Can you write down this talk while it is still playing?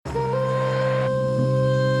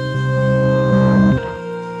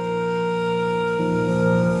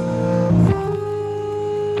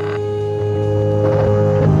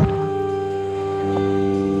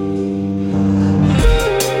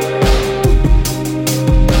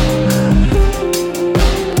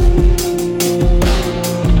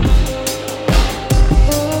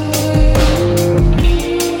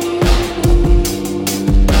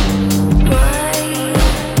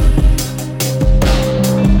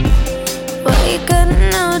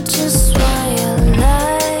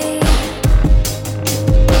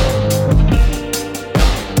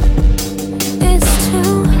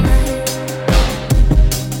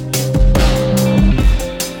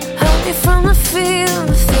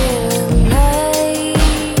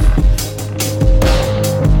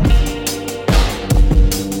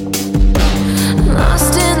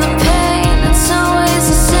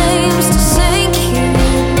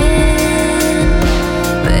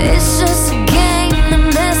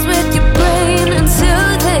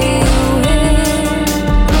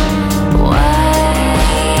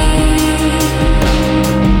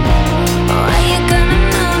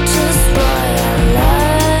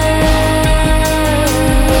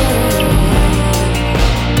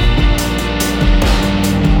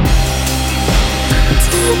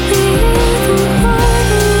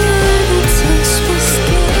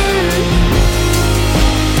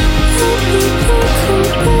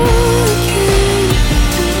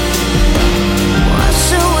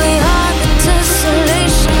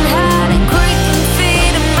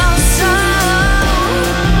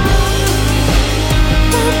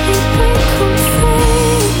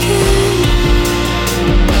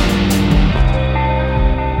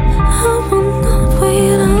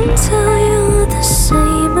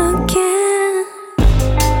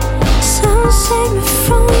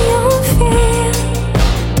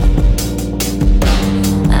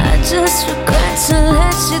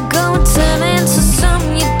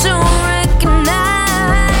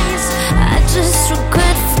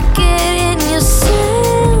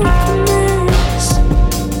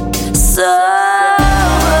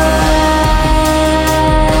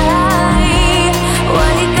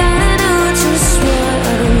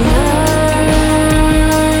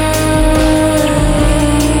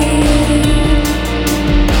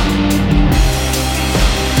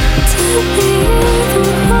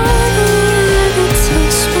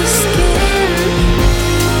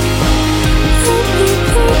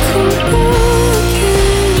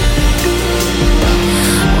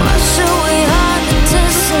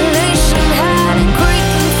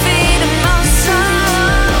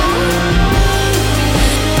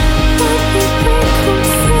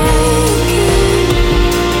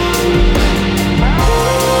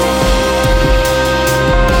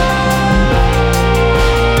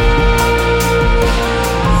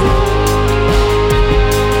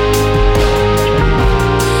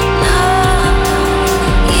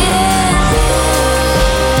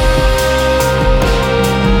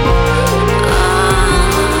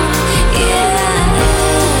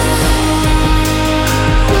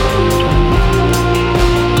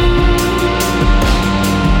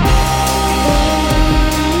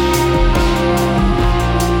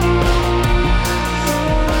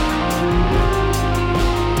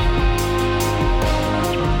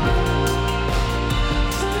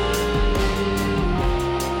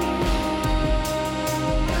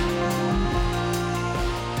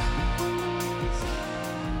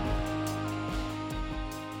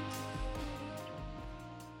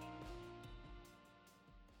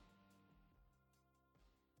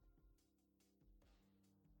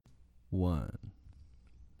One.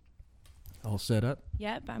 All set up?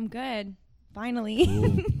 Yep, I'm good. Finally.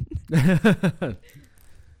 Cool.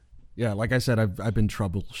 Yeah, like I said, I've been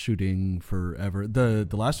troubleshooting forever. The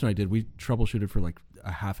last one I did, we troubleshooted for like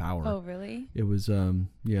a half hour. Oh, really? It was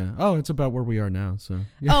yeah. Oh, it's about where we are now. So.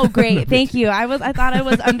 Yeah. Oh, great! Thank you. I thought I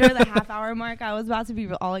was under the half hour mark. I was about to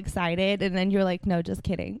be all excited, and then you're like, "No, just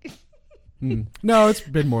kidding." No, it's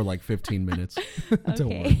been more like 15 minutes. Don't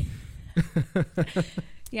worry.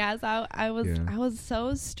 Yeah, so I was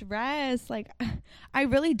so stressed. Like, I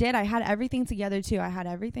really did. I had everything together too. I had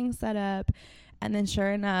everything set up, and then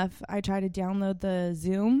sure enough, I tried to download the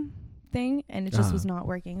Zoom thing, and it just was not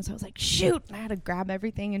working. So I was like, shoot! And I had to grab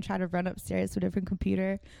everything and try to run upstairs to a different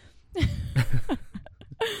computer.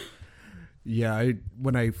 Yeah,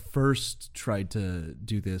 when I first tried to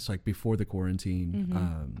do this, like before the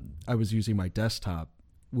quarantine, I was using my desktop,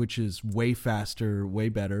 which is way faster, way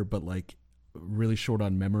better, but like really short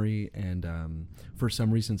on memory, and for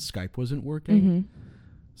some reason Skype wasn't working.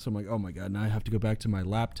 So I'm like, oh my god, now I have to go back to my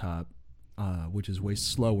laptop, which is way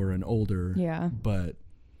slower and older. Yeah. But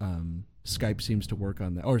Skype seems to work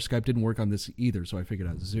on that, or Skype didn't work on this either, so I figured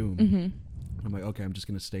out Zoom. I'm like, okay, I'm just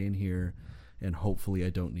gonna stay in here, and hopefully I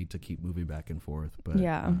don't need to keep moving back and forth. But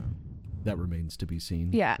yeah, that remains to be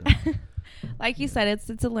seen. Yeah. So. Like you said,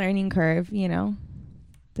 it's a learning curve, you know.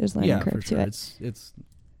 There's learning curve to it. It's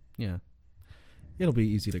yeah. It'll be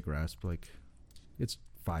easy to grasp. Like, it's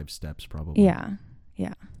 5 steps probably. Yeah.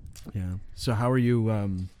 So how are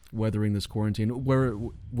you weathering this quarantine? Where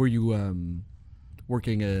were you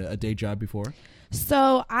working a day job before?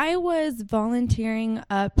 So I was volunteering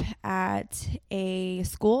up at a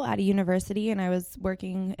school at a university, and I was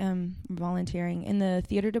working volunteering in the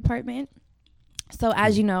theater department. So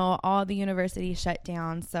as you know, all the universities shut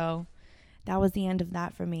down. So that was the end of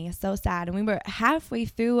that for me. So sad. And we were halfway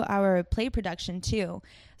through our play production too.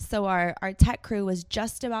 So our tech crew was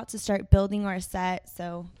just about to start building our set.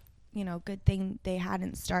 So, you know, good thing they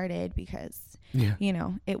hadn't started, because, you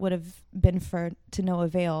know, it would have been to no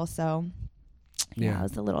avail. So yeah, it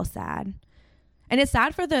was a little sad. And it's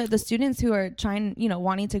sad for the students who are trying, you know,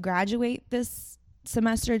 wanting to graduate this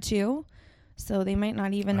semester too. So they might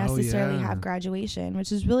not even necessarily have graduation,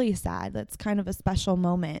 which is really sad. That's kind of a special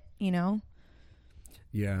moment, you know?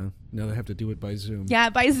 Yeah. Now they have to do it by Zoom. Yeah,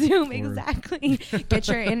 by Zoom, exactly. Get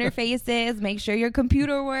your interfaces, make sure your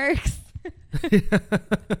computer works.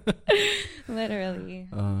 Literally.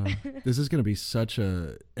 This is going to be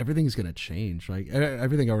everything's going to change. Like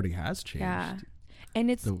everything already has changed. Yeah. And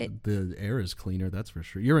the air is cleaner, that's for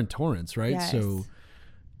sure. You're in Torrance, right? Yes. So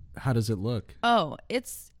how does it look? Oh,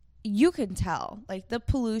 you can tell, like, the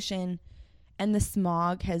pollution and the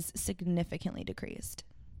smog has significantly decreased.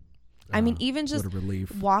 I mean, even just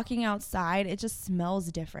walking outside, it just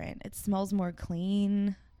smells different. It smells more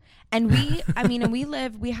clean. And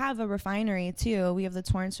we have a refinery too. We have the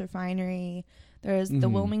Torrance refinery. There's the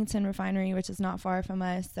Wilmington refinery, which is not far from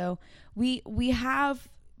us. So we have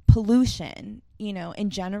pollution, you know, in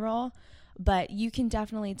general, but you can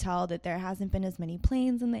definitely tell that there hasn't been as many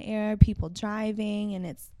planes in the air, people driving, and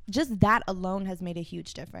it's just that alone has made a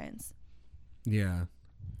huge difference. Yeah.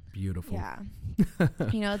 Beautiful. Yeah.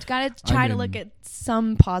 You know, it's got to try to look at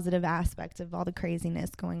some positive aspects of all the craziness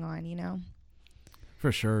going on, you know?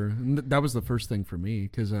 For sure. And that was the first thing for me,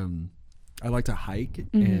 because I like to hike,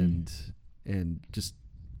 and just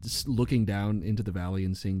looking down into the valley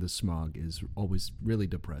and seeing the smog is always really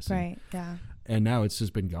depressing. Right, yeah. And now it's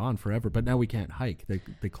just been gone forever. But now we can't hike.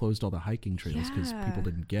 They closed all the hiking trails because people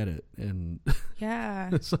didn't get it. And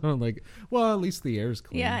so I'm like, well, at least the air's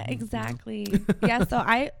clean. Yeah, exactly. Yeah,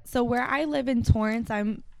 so where I live in Torrance,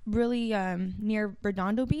 I'm really near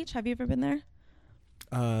Redondo Beach. Have you ever been there?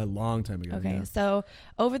 A long time ago. Okay, yeah. So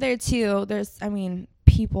over there too,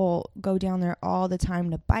 people go down there all the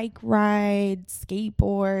time to bike ride,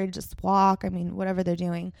 skateboard, just walk. I mean, whatever they're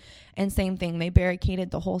doing. And same thing, they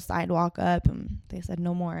barricaded the whole sidewalk up, and they said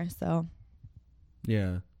no more. So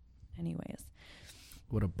yeah. Anyways.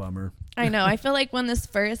 What a bummer. I know. I feel like when this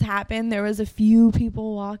first happened, there was a few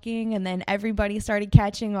people walking, and then everybody started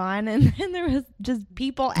catching on, and then there was just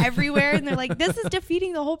people everywhere, and they're like, this is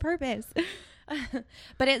defeating the whole purpose.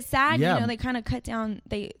 But it's sad, you know, they kind of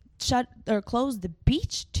they shut or closed the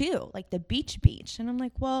beach too, like the beach. And I'm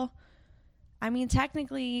like, well, I mean,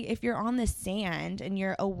 technically, if you're on the sand and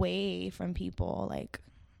you're away from people, like,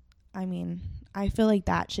 I mean, I feel like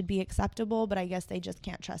that should be acceptable, but I guess they just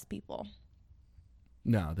can't trust people.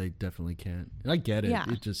 No, they definitely can't. And I get it. Yeah.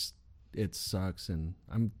 It sucks. And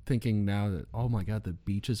I'm thinking now that, oh my God, the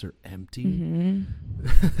beaches are empty.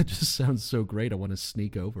 It just sounds so great. I want to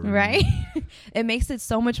sneak over. Right? It makes it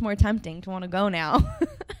so much more tempting to want to go now.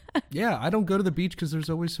 Yeah, I don't go to the beach because there's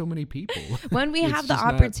always so many people. When we have the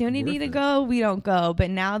opportunity to go, we don't go. But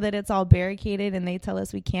now that it's all barricaded and they tell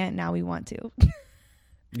us we can't, now we want to.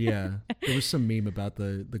 Yeah, there was some meme about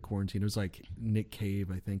the quarantine. It was like Nick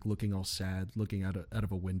Cave, I think, looking all sad, looking out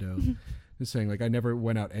of a window, and saying like, "I never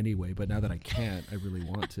went out anyway, but now that I can't, I really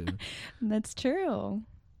want to." That's true.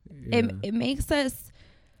 Yeah. It makes us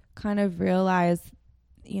kind of realize,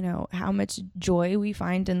 you know, how much joy we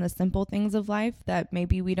find in the simple things of life that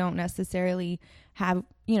maybe we don't necessarily have,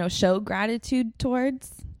 you know, show gratitude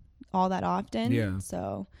towards all that often. Yeah.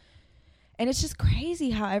 So. And it's just crazy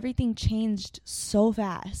how everything changed so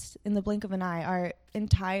fast in the blink of an eye. Our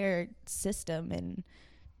entire system and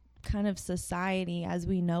kind of society as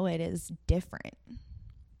we know it is different.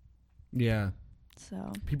 Yeah.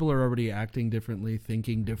 So people are already acting differently,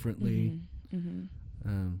 thinking differently. I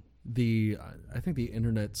think the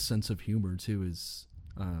internet's sense of humor too is,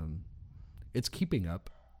 it's keeping up.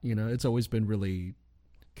 You know, it's always been really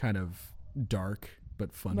kind of dark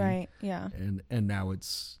but funny. Right. Yeah. And now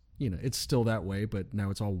it's, you know, it's still that way, but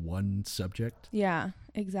now it's all one subject. Yeah,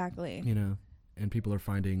 exactly. You know, and people are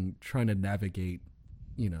trying to navigate,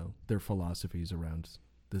 you know, their philosophies around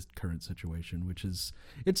this current situation, which is,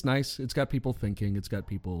 it's nice. It's got people thinking. It's got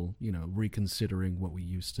people, you know, reconsidering what we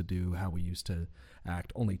used to do, how we used to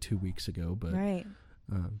act only 2 weeks ago. But right.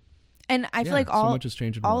 And I feel like so much has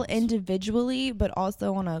changed all individually, but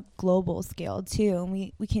also on a global scale too. And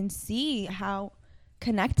we can see how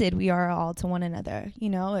connected we are all to one another. You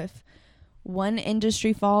know, if one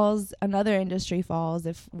industry falls, another industry falls.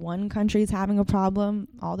 If one country's having a problem,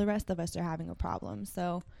 all the rest of us are having a problem.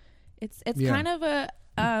 So it's kind of a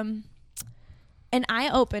an eye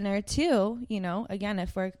opener too, you know, again,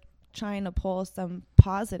 if we're trying to pull some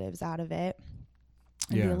positives out of it.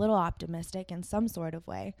 and be a little optimistic in some sort of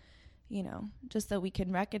way, you know, just so we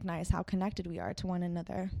can recognize how connected we are to one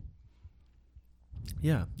another.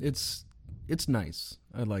 Yeah, it's nice.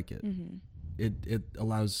 I like it. Mm-hmm. It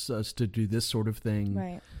allows us to do this sort of thing.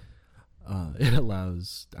 Right. It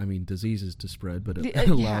allows, diseases to spread, but it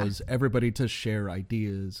allows everybody to share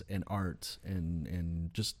ideas and art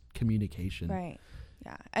and just communication. Right.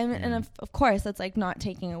 Yeah. And of course, that's like not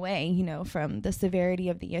taking away, you know, from the severity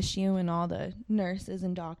of the issue and all the nurses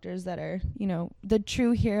and doctors that are, you know, the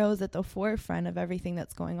true heroes at the forefront of everything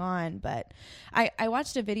that's going on. But I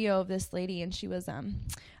watched a video of this lady, and she was, I'm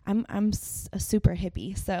a super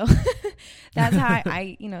hippie. So that's how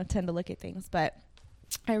I, you know, tend to look at things. But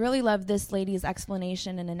I really love this lady's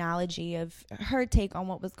explanation and analogy of her take on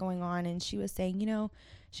what was going on. And she was saying, you know,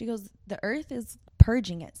 she goes, the earth is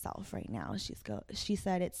purging itself right now. She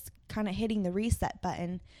said it's kind of hitting the reset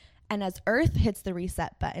button. And as earth hits the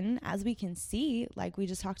reset button, as we can see, like we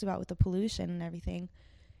just talked about with the pollution and everything,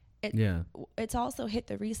 it's also hit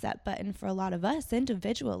the reset button for a lot of us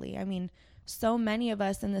individually. I mean, so many of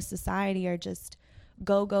us in this society are just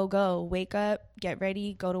go, wake up, get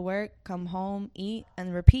ready, go to work, come home, eat,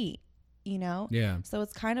 and repeat, you know? Yeah. So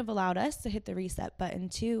it's kind of allowed us to hit the reset button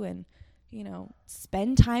too, and, you know,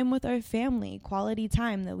 spend time with our family, quality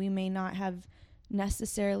time that we may not have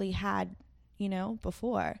necessarily had, you know,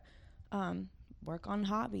 before. Work on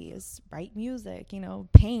hobbies, write music, you know,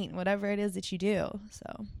 paint, whatever it is that you do.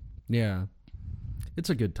 So yeah, it's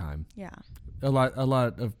a good time. Yeah. A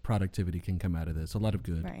lot of productivity can come out of this. A lot of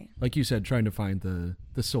good. Right. Like you said, trying to find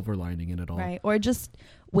the silver lining in it all. Right. Or just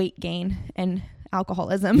weight gain and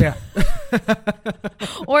alcoholism. Yeah.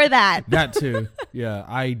 Or that. That too. Yeah.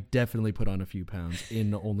 I definitely put on a few pounds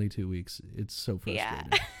in only 2 weeks. It's so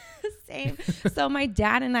frustrating. Yeah. Same. So my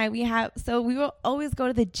dad and I, we would always go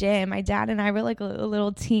to the gym. My dad and I were like a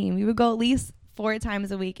little team. We would go at least 4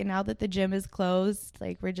 times a week. And now that the gym is closed,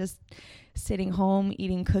 like we're just sitting home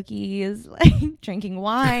eating cookies, like drinking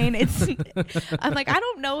wine. I'm like, I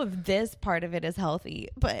don't know if this part of it is healthy,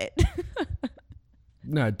 but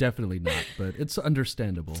no, definitely not, but it's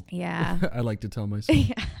understandable. Yeah. I like to tell myself.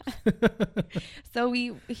 Yeah. So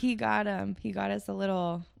he got us a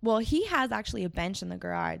little, well, he has actually a bench in the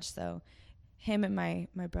garage. So him and my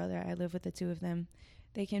brother, I live with the two of them,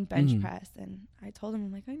 they can bench press. And I told him,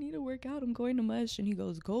 I'm like, I need to work out. I'm going to Mush. And he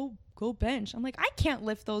goes, go bench. I'm like, I can't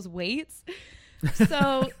lift those weights.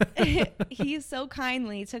 So he so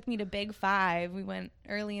kindly took me to Big Five. We went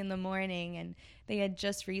early in the morning and they had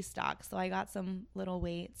just restocked. So I got some little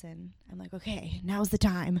weights and I'm like, okay, now's the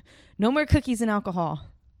time. No more cookies and alcohol.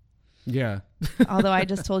 Yeah. Although I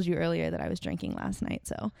just told you earlier that I was drinking last night.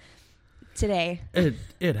 So today.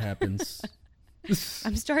 It happens.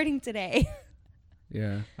 I'm starting today.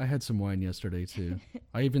 Yeah, I had some wine yesterday too.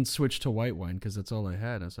 I even switched to white wine because that's all I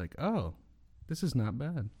had. I was like, oh, this is not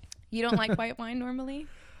bad. You don't like white wine normally?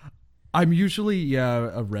 I'm usually,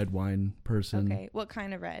 a red wine person. Okay, what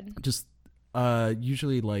kind of red? Just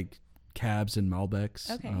usually like Cabs and Malbecs.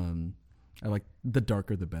 Okay. I like the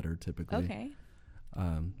darker the better typically. Okay.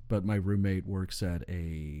 But my roommate works at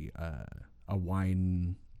a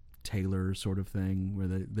wine tailor sort of thing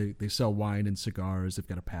where they sell wine and cigars. They've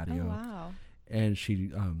got a patio. Oh, wow. And she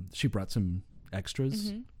brought some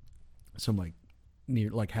extras, some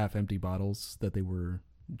like half empty bottles that they were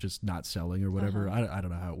just not selling or whatever. I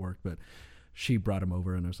don't know how it worked, but she brought them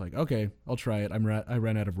over and I was like, okay, I'll try it. I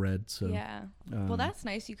ran out of red. So yeah. Well, that's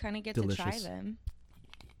nice. You kind of get delicious. to try them.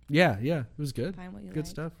 Yeah. It was good. Find what you good like.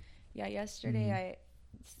 stuff. Yeah. Yesterday,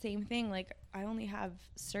 same thing. Like I only have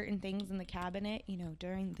certain things in the cabinet, you know,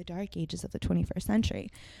 during the dark ages of the 21st century.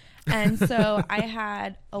 And so I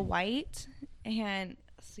had a white, and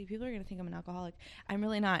see, people are going to think I'm an alcoholic. I'm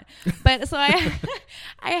really not. But so I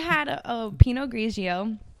had a Pinot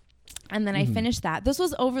Grigio, and then I finished that. This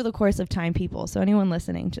was over the course of time, people. So anyone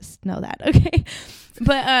listening, just know that. Okay.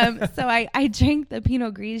 But so I drank the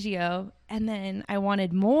Pinot Grigio, and then I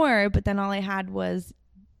wanted more, but then all I had was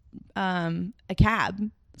a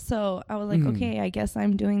Cab. So I was like, okay, I guess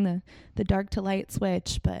I'm doing the dark to light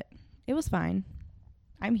switch, but it was fine.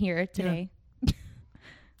 I'm here today.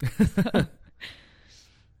 Yeah.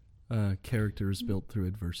 Character is built through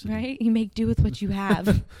adversity. Right? You make do with what you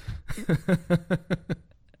have.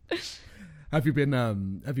 Have you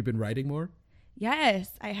been writing more?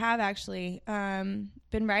 Yes, I have actually. Been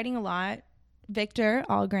writing a lot. Victor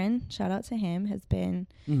Algren, shout out to him, has been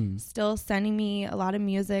still sending me a lot of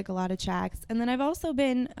music, a lot of tracks. And then I've also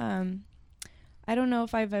been, I don't know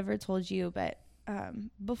if I've ever told you, but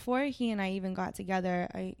before he and I even got together,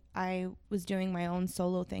 I was doing my own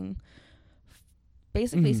solo thing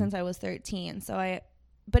basically since I was 13. So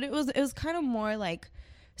but it was kind of more like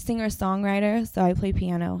singer-songwriter, so I play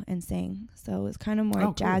piano and sing, so it was kind of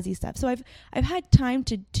more jazzy stuff. So I've had time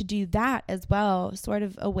to do that as well, sort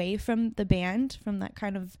of away from the band, from that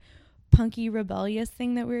kind of punky rebellious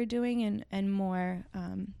thing that we were doing, and more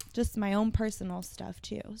just my own personal stuff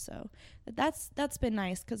too. So that's been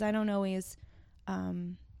nice, because I don't always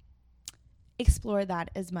explore that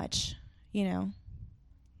as much, you know.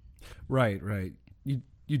 Right.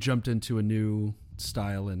 You jumped into a new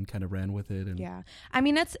style and kind of ran with it. And yeah, I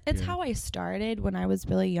mean, it's how I started when I was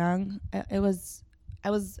really young. I was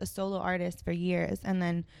a solo artist for years, and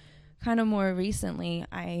then kind of more recently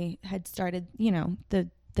I had started, you know, the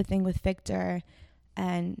thing with Victor,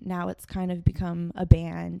 and now it's kind of become a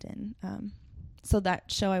band. And so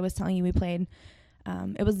that show I was telling you we played,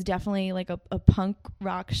 it was definitely like a punk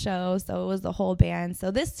rock show, so it was the whole band.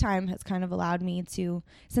 So this time has kind of allowed me to,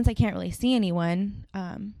 since I can't really see anyone,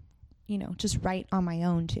 you know, just write on my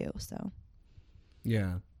own too. So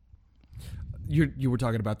yeah, you were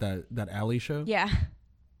talking about that alley show.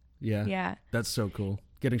 Yeah, that's so cool.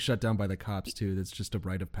 Getting shut down by the cops too, that's just a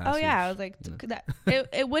rite of passage. Oh yeah, I was like,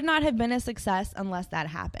 it would not have been a success unless that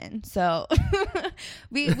happened. So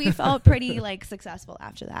we felt pretty like successful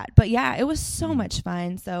after that. But yeah, it was so much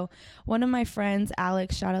fun. So one of my friends,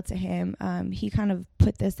 Alex, shout out to him, he kind of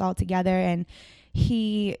put this all together, and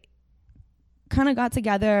he kind of got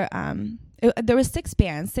together, there was 6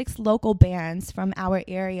 local bands from our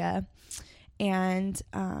area, and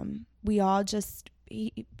we all just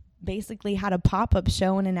basically had a pop-up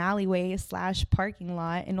show in an alleyway / parking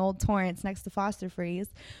lot in Old Torrance next to Foster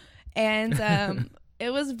Freeze. And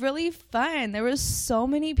it was really fun. There were so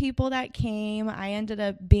many people that came. I ended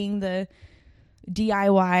up being the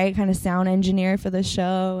DIY kind of sound engineer for the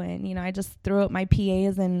show, and you know, I just threw up my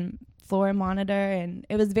PAs and floor monitor, and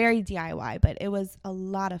it was very DIY, but it was a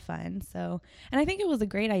lot of fun. So, and I think it was a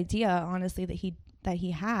great idea, honestly, that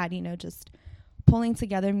he had, you know, just pulling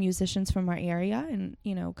together musicians from our area and,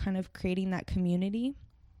 you know, kind of creating that community.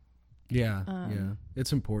 Yeah,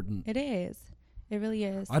 it's important. It is. It really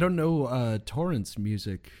is. I don't know Torrance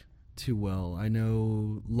music too well. I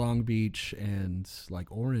know Long Beach and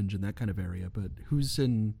like Orange and that kind of area, but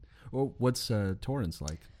what's Torrance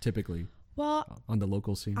like typically? Well, on the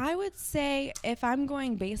local scene, I would say, if I'm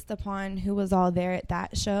going based upon who was all there at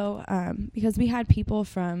that show, because we had people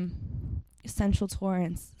from Central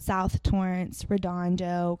Torrance, South Torrance,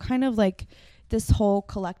 Redondo, kind of like this whole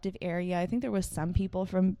collective area. I think there was some people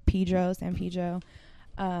from San Pedro.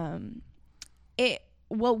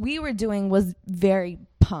 What we were doing was very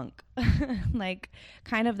punk, like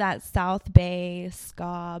kind of that South Bay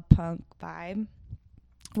ska punk vibe,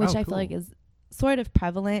 which I feel like is sort of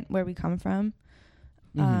prevalent where we come from.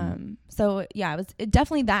 So yeah, it was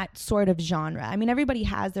definitely that sort of genre. I mean, everybody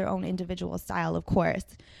has their own individual style, of course,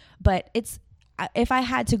 but if I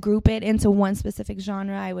had to group it into one specific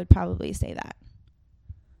genre, I would probably say that.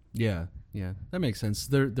 Yeah, that makes sense.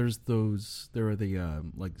 There are the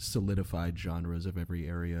like solidified genres of every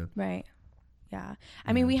area, right? Yeah,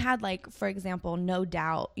 I mean, we had, like, for example, No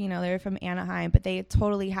Doubt. You know, they're from Anaheim, but they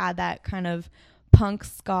totally had that kind of punk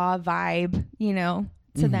ska vibe, you know,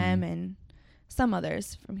 to them, and some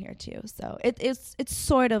others from here too. So it's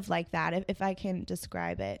sort of like that, if I can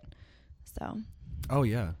describe it. So. Oh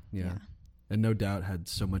yeah. And No Doubt had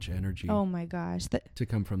so much energy. Oh my gosh, to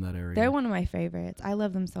come from that area. They're one of my favorites. I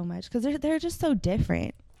love them so much because they're just so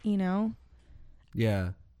different, you know.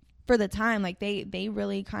 Yeah. For the time, like they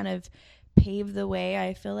really kind of paved the way,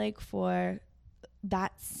 I feel like, for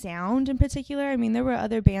that sound in particular. I mean, there were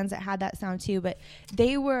other bands that had that sound too, but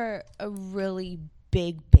they were a really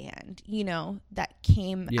big band, you know, that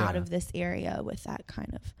came out of this area with that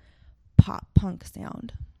kind of pop punk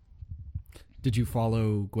sound. Did you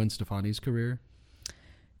follow Gwen Stefani's career?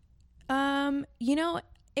 You know,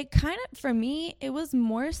 it kind of, for me, it was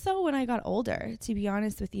more so when I got older, to be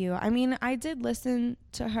honest with you. I mean, I did listen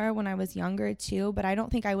to her when I was younger too, but I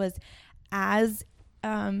don't think I was as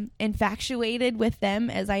infatuated with them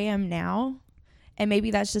as I am now. And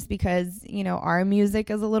maybe that's just because, you know, our music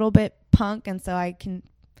is a little bit punk, and so I can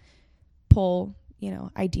pull, you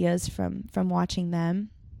know, ideas from watching them.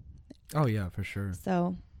 Oh yeah, for sure.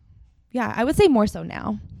 So yeah, I would say more so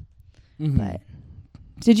now. But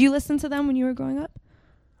did you listen to them when you were growing up?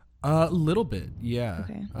 A little bit, yeah.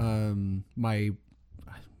 Okay.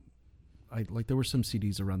 I like, there were some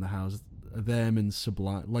CDs around the house, them and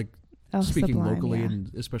Sublime, like, speaking Sublime, locally,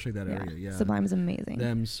 and especially that area. Yeah, Sublime is amazing.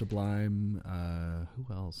 Them, Sublime.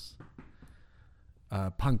 Who else?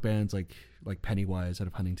 Punk bands like Pennywise out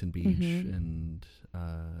of Huntington Beach, and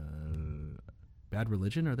Bad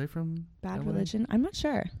Religion. Are they from Bad LA? Religion? I'm not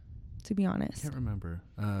sure. to be honest. Can't remember.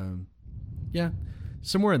 Yeah,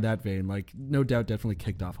 somewhere in that vein. Like, No Doubt definitely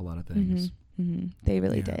kicked off a lot of things. They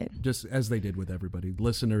really did. Just as they did with everybody,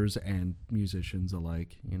 listeners and musicians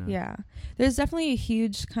alike, you know. Yeah. There's definitely a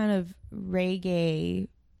huge kind of reggae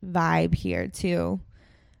vibe here too.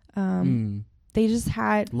 They just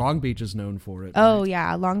had Long Beach is known for it. Oh right?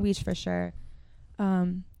 yeah, Long Beach for sure.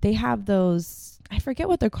 They have those, I forget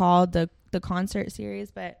what they're called, the concert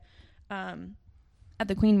series, but at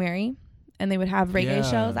the Queen Mary, and they would have reggae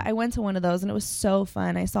shows. I went to one of those and it was so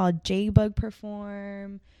fun. I saw J-Bug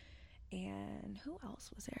perform, and who else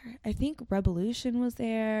was there? I think Revolution was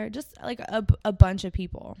there. Just like a bunch of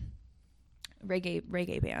people,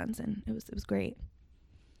 reggae bands, and it was great.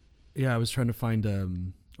 Yeah, I was trying to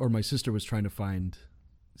find, or my sister was trying to find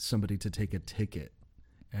somebody to take a ticket,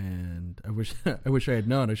 and I wish I had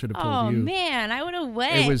known. I should have told you. Oh man, I would have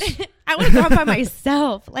went. I would have gone by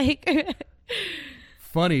myself. Like,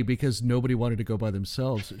 funny because nobody wanted to go by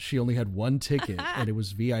themselves. She only had one ticket, and it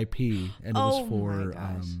was VIP, and it was for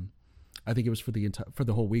I think it was for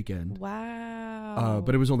the whole weekend. Wow.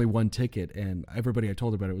 But it was only one ticket, and everybody I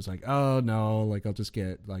told about it was like, "Oh no, like I'll just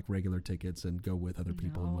get like regular tickets and go with other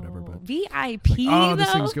people and whatever." But VIP, like, oh, though?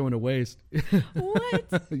 this thing's going to waste.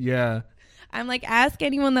 What? Yeah. I'm like, ask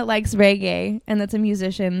anyone that likes reggae and that's a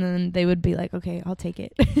musician, and they would be like, "Okay, I'll take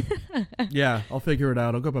it." Yeah, I'll figure it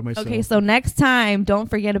out. I'll go by myself. Okay, so next time, don't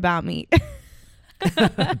forget about me.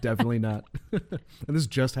 Definitely not. And this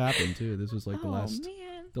just happened too. This was like the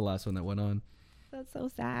last one that went on. That's so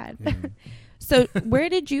sad. Yeah. So where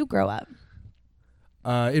did you grow up?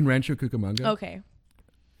 In Rancho Cucamonga. Okay.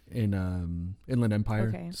 In Inland Empire.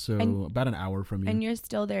 Okay. So about an hour from you. And you're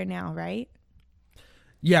still there now, right?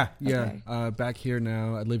 Yeah. Okay. Back here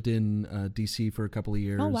now. I lived in DC for a couple of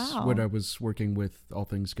years. Oh, wow. When I was working with All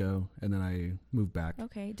Things Go, and then I moved back.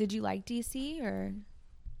 Okay. Did you like DC or?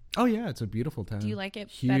 Oh yeah, it's a beautiful town. Do you like it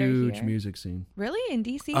better here? Huge music scene. Really? In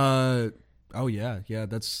DC? Oh yeah.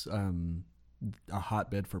 That's a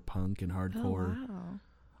hotbed for punk and hardcore. Oh, wow.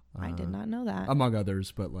 I did not know that. Among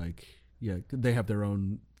others, but like, yeah, they have their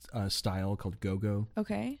own style called go-go.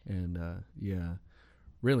 Okay. And yeah,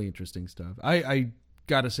 really interesting stuff. I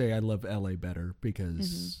gotta say I love LA better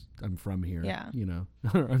because I'm from here. Yeah. You know,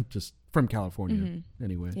 I'm just from California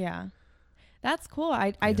anyway. Yeah. That's cool.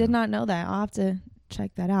 I did not know that. I'll have to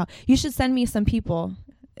check that out. You should send me some people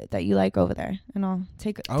that you like over there, and I'll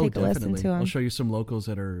take a listen to them. I'll show you some locals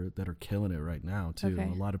that are killing it right now too. Okay.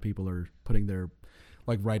 A lot of people are putting their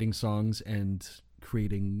like writing songs and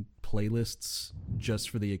creating playlists just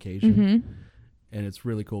for the occasion. And it's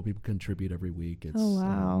really cool. People contribute every week. It's, oh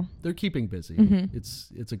wow. They're keeping busy.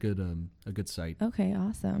 It's a good site. Okay,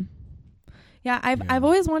 awesome. Yeah, I've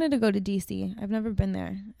always wanted to go to DC. I've never been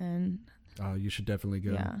there, and you should definitely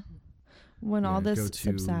go. Yeah. When all this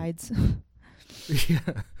subsides. Yeah.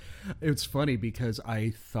 It's funny because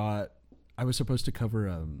I thought I was supposed to cover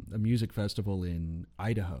a music festival in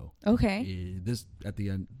Idaho. Okay. This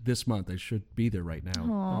month. I should be there right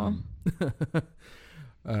now.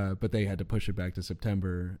 But they had to push it back to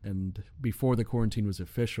September, and before the quarantine was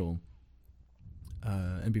official,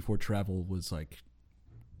 and before travel was like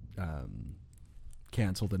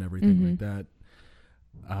canceled and everything like that,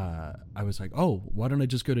 I was like, oh, why don't I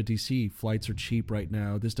just go to DC? Flights are cheap right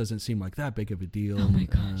now. This doesn't seem like that big of a deal. Oh my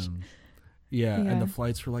gosh. Yeah, and the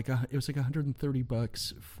flights were like it was like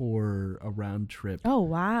 $130 for a round trip. Oh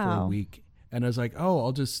wow. For a week, and I was like, oh,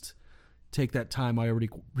 I'll just take that time I already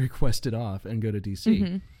requested off and go to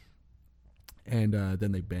DC. And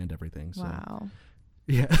then they banned everything. So. Wow.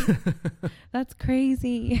 Yeah. That's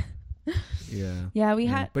crazy. Yeah. Yeah, we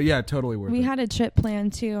had. But yeah, totally worth it. We had a trip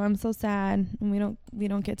planned too. I'm so sad, and we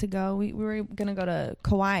don't get to go. We were gonna go to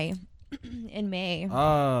Kauai in May.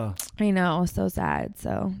 I know, so sad.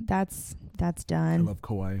 So that's done. I love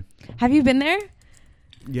Kauai. Have you been there?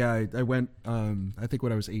 Yeah, I went. I think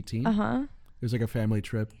when I was 18. It was like a family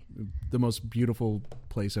trip. The most beautiful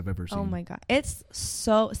place I've ever seen. Oh my God. It's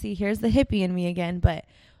so, see, here's the hippie in me again, but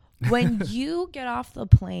when you get off the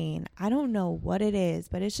plane, I don't know what it is,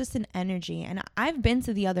 but it's just an energy. And I've been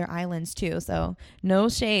to the other islands too, so no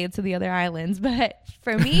shade to the other islands. But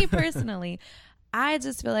for me personally, I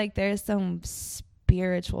just feel like there's some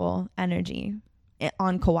spiritual energy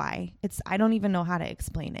on Kauai. I don't even know how to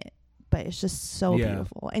explain it, but it's just so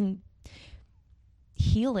beautiful and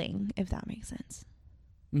healing, if that makes sense.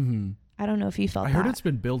 I don't know if you felt that. I heard it's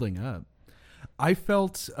been building up. I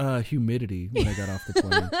felt humidity when I got off the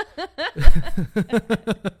plane.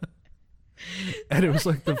 And it was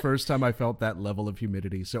like the first time I felt that level of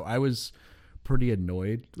humidity. So I was pretty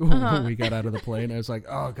annoyed when we got out of the plane. I was like,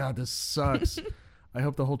 oh God, this sucks. I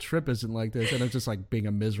hope the whole trip isn't like this. And I'm just like being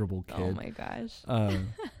a miserable kid. Oh my gosh.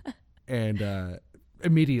 And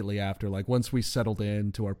immediately after, like once we settled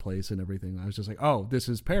into our place and everything, I was just like, oh, this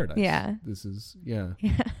is paradise. Yeah. This is, yeah.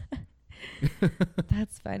 Yeah.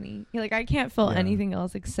 That's funny. You're like, I can't feel Yeah. anything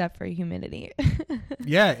else except for humidity.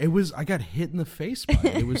 Yeah, it was, I got hit in the face by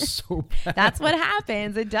it. It was so bad. That's what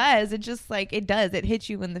happens. It does. It just like, it does. It hits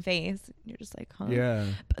you in the face. You're just like, huh? Yeah.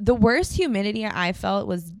 The worst humidity I felt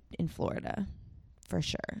was in Florida, for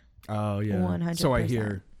sure. Oh, yeah. 100%. So I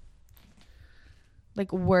hear.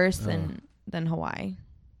 Like worse than Hawaii.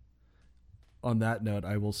 On that note,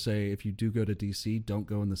 I will say if you do go to DC, don't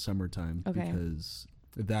go in the summertime. Okay. Because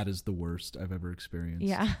that is the worst I've ever experienced.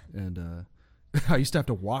 Yeah. And I used to have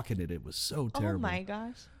to walk in it. It was so terrible. Oh my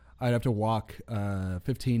gosh. I'd have to walk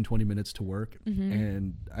 15, 20 minutes to work. Mm-hmm.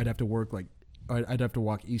 And I'd have to work I'd have to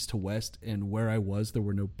walk east to west. And where I was, there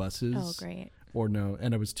were no buses. Oh, great.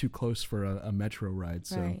 And I was too close for a metro ride.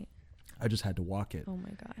 So Right. I just had to walk it. Oh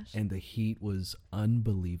my gosh. And the heat was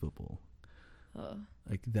unbelievable. Ugh.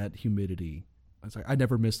 Like that humidity. I was like, I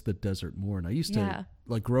never missed the desert more. And I used Yeah. to,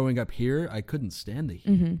 like growing up here, I couldn't stand the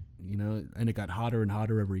heat, Mm-hmm. you know, and it got hotter and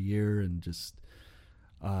hotter every year. And just,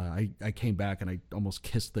 I came back and I almost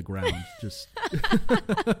kissed the ground. Just,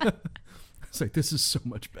 it's like, this is so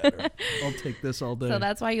much better. I'll take this all day. So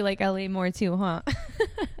that's why you like LA more too, huh?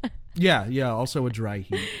 Yeah. Yeah. Also a dry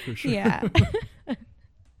heat for sure. Yeah.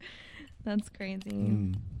 That's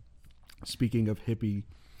crazy. Speaking of hippie,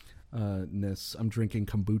 ness, I'm drinking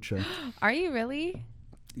kombucha. Are you really?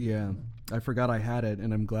 Yeah, I forgot I had it,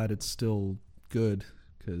 and I'm glad it's still good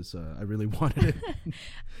because I really wanted it.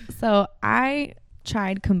 So I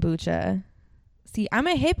tried kombucha. See, I'm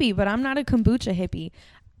a hippie, but I'm not a kombucha hippie.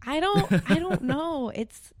 I don't know.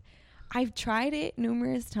 I've tried it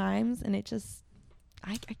numerous times, and it just,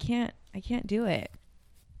 I can't do it.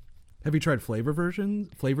 Have you tried flavored versions,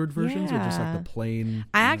 or just like Yeah. the plain?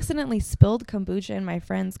 I accidentally spilled kombucha in my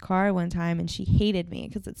friend's car one time, and she hated me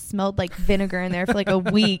because it smelled like vinegar in there for like a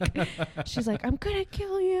week. She's like, I'm gonna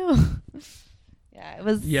kill you. Yeah, it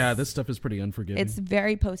was. Yeah, this stuff is pretty unforgiving. It's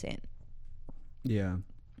very potent. Yeah,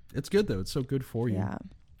 it's good though. It's so good for you. Yeah.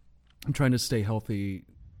 I'm trying to stay healthy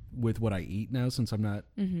with what I eat now since I'm not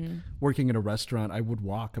working in a restaurant. I would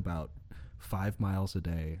walk about 5 miles a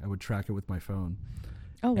day. I would track it with my phone.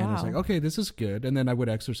 Oh, wow. And I was like, okay, this is good. And then I would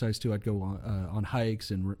exercise too. I'd go on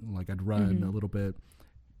hikes and I'd run a little bit.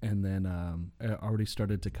 And then I already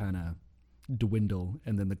started to kind of dwindle.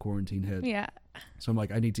 And then the quarantine hit. Yeah. So I'm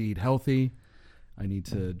like, I need to eat healthy. I need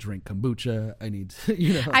to drink kombucha. I need to,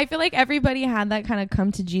 you know. I feel like everybody had that kind of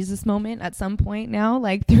come to Jesus moment at some point now,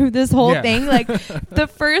 like through this whole thing. Like the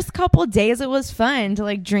first couple days, it was fun to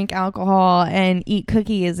like drink alcohol and eat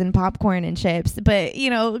cookies and popcorn and chips. But,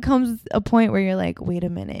 you know, it comes a point where you're like, wait a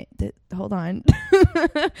minute, hold on.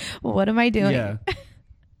 What am I doing? Yeah.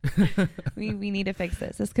 we need to fix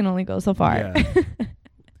this. This can only go so far. Yeah.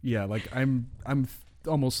 Yeah. Like I'm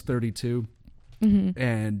almost 32.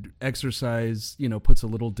 And exercise, you know, puts a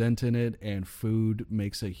little dent in it, and food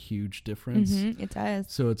makes a huge difference. It does.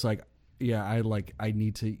 So it's like, yeah, I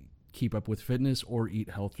need to keep up with fitness or eat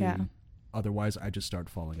healthy. Yeah. Otherwise, I just start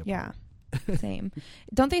falling apart. Yeah. Same.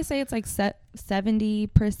 Don't they say it's like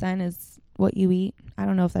 70% is what you eat? I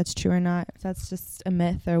don't know if that's true or not. If that's just a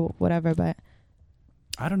myth or whatever, but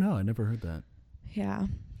I don't know. I never heard that. yeah.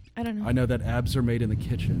 I don't know. I know that abs are made in the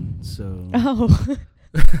kitchen. So. Oh.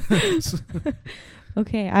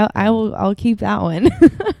 Okay, I'll keep that one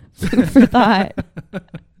for thought. I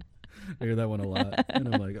hear that one a lot,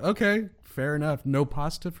 and I'm like, okay, fair enough. No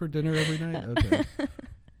pasta for dinner every night. Okay.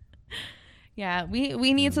 Yeah,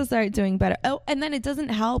 we need to start doing better. Oh, and then it doesn't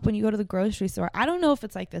help when you go to the grocery store. I don't know if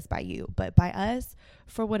it's like this by you, but by us,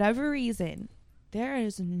 for whatever reason, there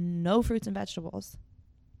is no fruits and vegetables.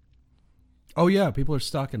 Oh yeah, people are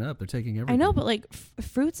stocking up. They're taking everything. I know, but like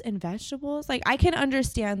fruits and vegetables, like I can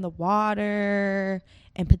understand the water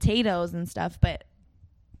and potatoes and stuff, but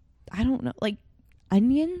I don't know, like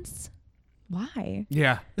onions. Why?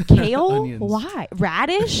 Yeah. Kale? Onions. Why?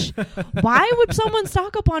 Radish? Why would someone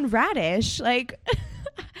stock up on radish? Like,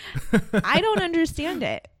 I don't understand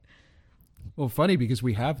it. Well, funny because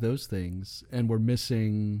we have those things, and we're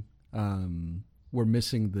missing the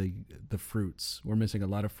fruits. We're missing a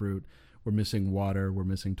lot of fruit. We're missing water. We're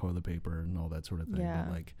missing toilet paper and all that sort of thing. Yeah.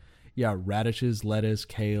 But like, yeah, radishes, lettuce,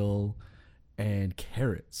 kale, and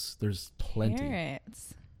carrots. There's plenty.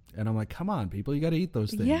 Carrots. And I'm like, come on, people, you got to eat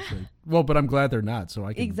those things. Yeah. Like, well, but I'm glad they're not, so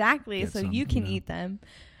I can Exactly. get So some, you can eat them.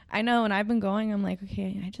 I know. When I've been going, I'm like,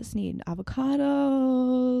 okay, I just need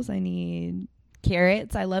avocados. I need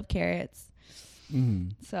carrots. I love carrots. Mm-hmm.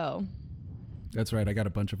 So That's right. I got a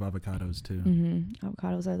bunch of avocados too.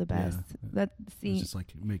 Avocados are the best. Yeah. It's just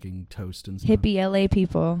like making toast and stuff. Hippie LA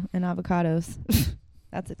people and avocados.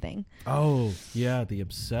 That's a thing. Oh, yeah. The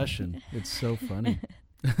obsession. It's so funny.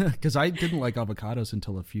 Because I didn't like avocados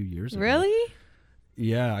until a few years ago. Really?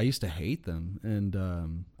 Yeah. I used to hate them.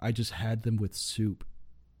 And I just had them with soup.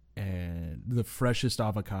 And the freshest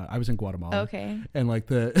avocado. I was in Guatemala. Okay. And like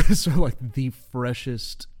the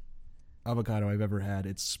freshest avocado I've ever had.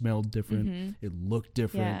 It smelled different. It looked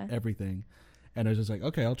different. Everything. And I was just like,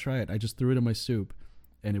 okay, I'll try it. I just threw it in my soup.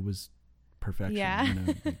 And it was perfection. Yeah.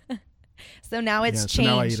 You know? So now it's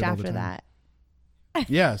changed after that.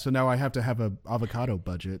 Yeah, so now I have to have a avocado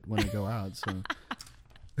budget when I go out. So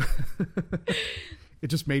it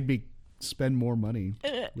just made me spend more money,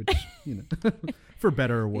 which, you know, for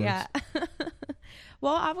better or worse. Yeah.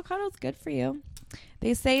 Well, avocado's good for you.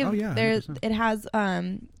 They say it has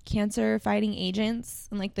cancer fighting agents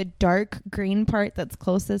and like the dark green part that's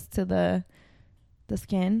closest to the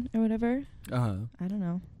skin or whatever. I don't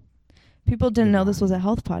know. People didn't know this was a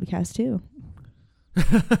health podcast too.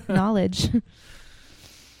 Knowledge.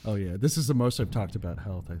 Oh yeah, this is the most I've talked about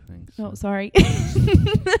health, I think. So. Oh, sorry.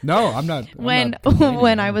 No, I'm not. When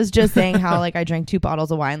I was just saying how like I drank 2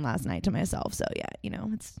 bottles of wine last night to myself. So yeah, you know,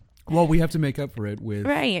 it's. Well, we have to make up for it with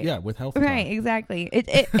with health. Right, talk. Exactly. It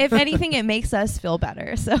if anything, it makes us feel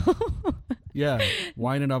better. So. Yeah,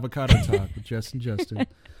 wine and avocado talk with Jess and Justin.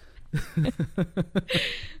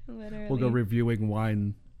 Literally. We'll go reviewing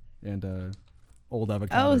wine and old avocados.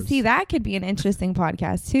 Oh, see, that could be an interesting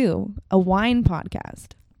podcast too. A wine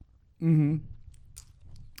podcast.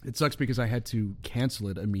 It sucks because I had to cancel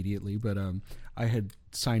it immediately, but I had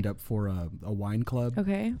signed up for a wine club.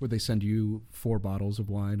 Okay. Where they send you 4 bottles of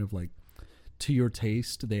wine of like to your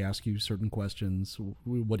taste. They ask you certain questions.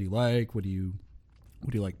 What do you like? What do you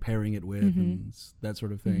like pairing it with, and that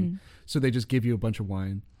sort of thing. So they just give you a bunch of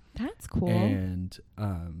wine. That's cool. And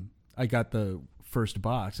I got the first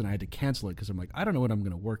box and I had to cancel it because I'm like, I don't know when I'm going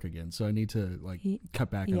to work again, so I need to like cut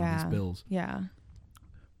back on these bills. Yeah.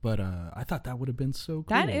 But I thought that would have been so cool.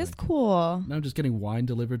 That is cool. Now I'm just getting wine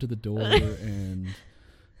delivered to the door and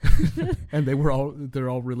and they're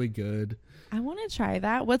all really good. I want to try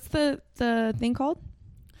that. What's the thing called?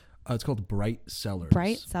 It's called Bright Cellars.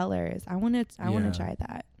 Bright Cellars. I want to try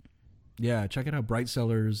that. Yeah, check it out,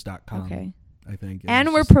 brightcellars.com. Okay. I think. And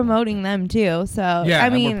wewe're promoting them too. So yeah, I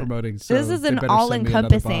mean, we're promoting, so this is an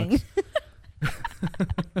all-encompassing.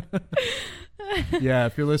 Yeah,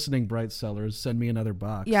 if you're listening, Bright Cellars, send me another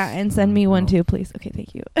box. Yeah, and send me one too, please. Okay,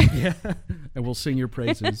 thank you. Yeah, and we'll sing your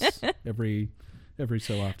praises every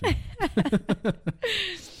so often.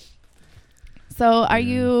 So, are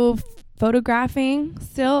you photographing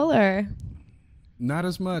still, or not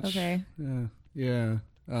as much? Okay. Yeah.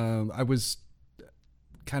 I was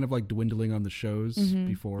kind of like dwindling on the shows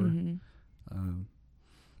before, and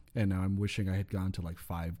now I'm wishing I had gone to like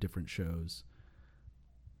 5 different shows.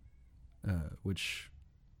 Which,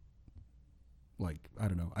 like, I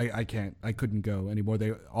don't know. I couldn't go anymore.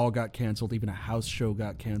 They all got canceled. Even a house show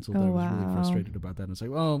got canceled. I was really frustrated about that. And it's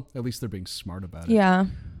like, well, at least they're being smart about it. Yeah.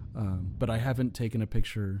 But I haven't taken a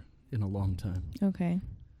picture in a long time. Okay.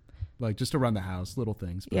 Like just around the house, little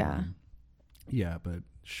things. But, yeah, but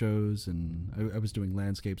shows, and I was doing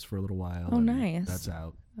landscapes for a little while. Oh, nice. That's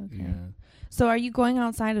out. Okay. Yeah. So are you going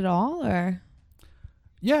outside at all, or?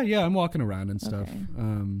 Yeah, I'm walking around and stuff.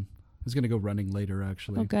 Okay. I was going to go running later,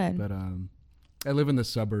 actually. Oh, good. But I live in the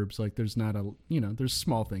suburbs. Like, there's not there's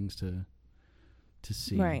small things to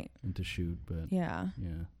see and to shoot. But yeah.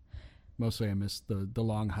 Mostly I miss the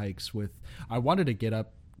long hikes I wanted to get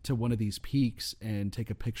up to one of these peaks and take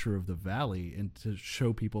a picture of the valley and to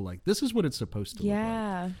show people, like, this is what it's supposed to look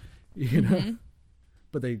like. You know?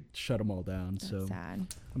 But they shut them all down. That's so sad.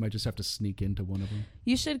 I might just have to sneak into one of them.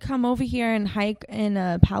 You should come over here and hike in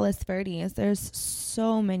Palos Verdes. There's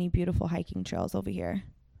so many beautiful hiking trails over here.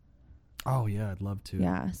 Oh yeah, I'd love to.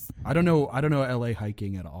 Yes. I don't know LA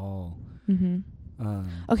hiking at all.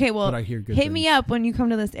 Okay, well, but I hear good hit things. me up when you come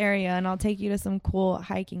to this area, and I'll take you to some cool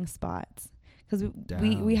hiking spots, because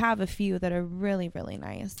we have a few that are really, really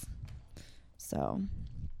nice. So.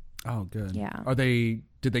 Oh, good. Yeah.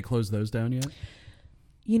 Did they close those down yet?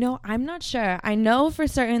 You know, I'm not sure. I know for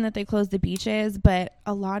certain that they closed the beaches, but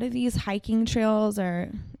a lot of these hiking trails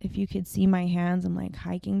are, if you could see my hands, I'm like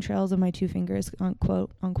hiking trails with my 2 fingers,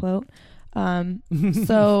 unquote, unquote.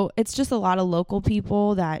 So it's just a lot of local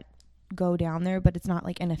people that go down there, but it's not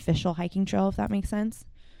like an official hiking trail, if that makes sense.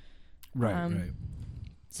 Right.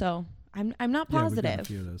 So I'm not positive a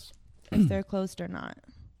few of those. if they're closed or not.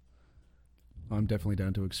 I'm definitely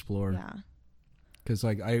down to explore. Yeah. Because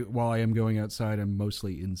while I am going outside, I'm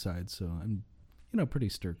mostly inside, so I'm pretty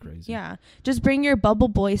stir crazy. Yeah. Just bring your Bubble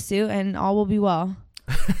Boy suit and all will be well.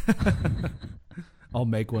 I'll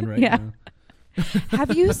make one right now.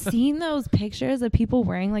 Have you seen those pictures of people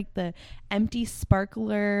wearing like the empty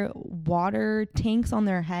sparkler water tanks on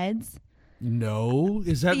their heads? No,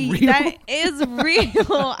 is that real? That is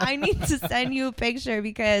real. I need to send you a picture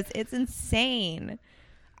because it's insane.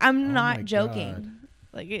 I'm not joking. God.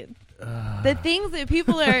 Like the things that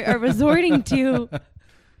people are resorting to.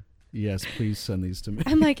 Yes, please send these to me.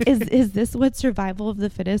 I'm like, is this what survival of the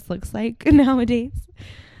fittest looks like nowadays?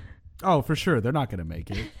 Oh, for sure. They're not going to make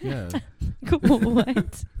it. Yeah.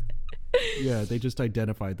 What? Yeah, they just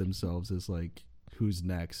identified themselves as like, who's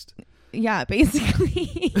next? Yeah,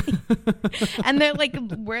 basically. And they're like,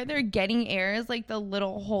 where they're getting air is like the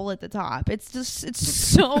little hole at the top. It's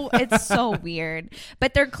so weird.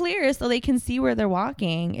 But they're clear so they can see where they're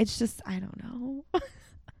walking. It's just, I don't know.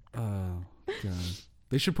 Oh, God.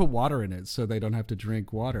 They should put water in it so they don't have to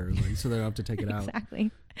drink water, like, so they don't have to take it out.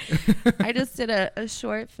 Exactly. I just did a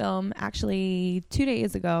short film actually 2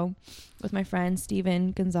 days ago with my friend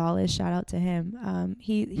Steven Gonzalez. Shout out to him.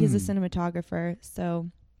 He's a cinematographer, so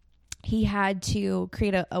he had to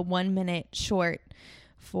create a 1 minute short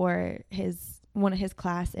for one of his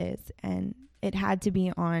classes, and it had to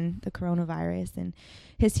be on the coronavirus. And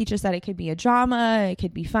his teacher said it could be a drama, it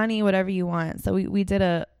could be funny, whatever you want. So we did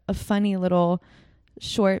a funny little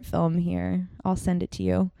short film here. I'll send it to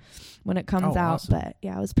you when it comes out. Awesome. But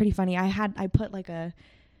yeah, it was pretty funny. I had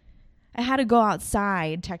to go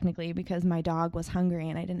outside technically because my dog was hungry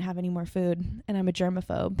and I didn't have any more food, and I'm a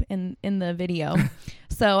germaphobe in the video.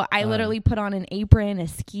 So I literally put on an apron, a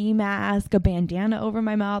ski mask, a bandana over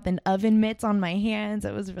my mouth, and oven mitts on my hands.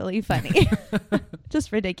 It was really funny.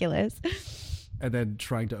 Just ridiculous. And then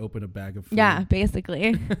trying to open a bag of food. Yeah,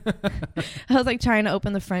 basically. I was like trying to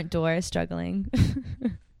open the front door, struggling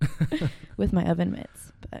with my oven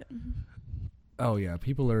mitts. But oh yeah,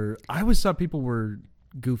 I always thought people were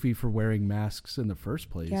goofy for wearing masks in the first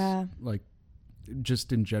place. Yeah. Like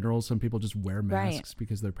just in general, some people just wear masks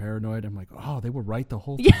because they're paranoid. I'm like, oh, they were right the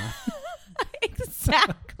whole time. Yeah.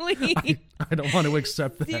 Exactly. I don't want to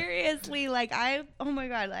accept that. Seriously, like oh my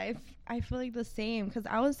God, I feel like the same, because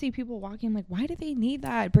I would see people walking like, why do they need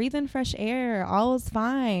that? Breathe in fresh air, all is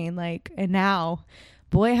fine. Like, and now,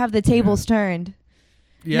 boy, have the tables turned.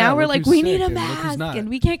 Yeah, now we're like, we need a mask, and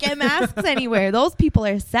we can't get masks anywhere. Those people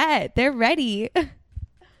are set. They're ready.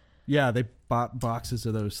 Yeah, they bought boxes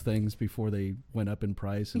of those things before they went up in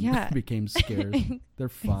price and became scarce. They're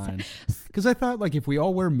fine. Because I thought, like, if we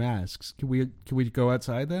all wear masks, can we go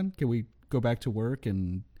outside then? Can we go back to work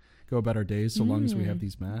and go about our days so long as we have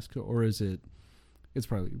these masks? Or is it's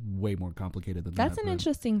probably way more complicated than that. That's an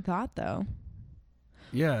interesting thought, though.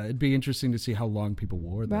 Yeah, it'd be interesting to see how long people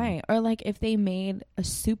wore them. Right. Or like if they made a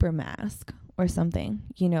super mask or something,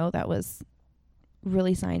 that was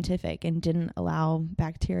really scientific and didn't allow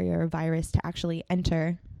bacteria or virus to actually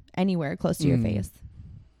enter anywhere close to your face.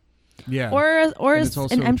 Yeah. Or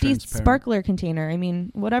an empty sparkler container. I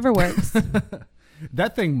mean, whatever works.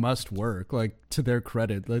 That thing must work. Like, to their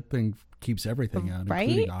credit, that thing keeps everything out, right?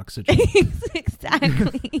 Including oxygen.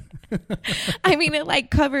 Exactly. I mean, it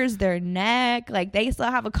like covers their neck. Like, they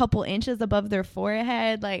still have a couple inches above their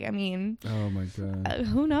forehead. Like, I mean, oh my God.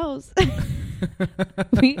 Who knows?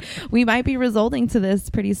 we might be resulting to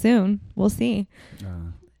this pretty soon. We'll see.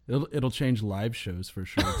 It'll change live shows for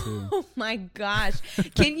sure too. Oh my gosh.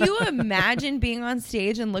 Can you imagine being on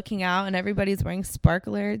stage and looking out and everybody's wearing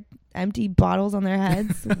sparkler empty bottles on their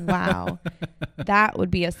heads? Wow. That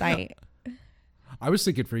would be a sight. I was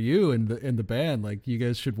thinking for you and the band, like, you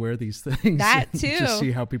guys should wear these things. That too. Just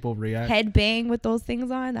see how people react. Headbang with those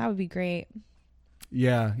things on. That would be great.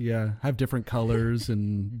 Yeah. Have different colors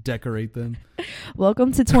and decorate them.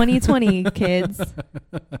 Welcome to 2020, kids.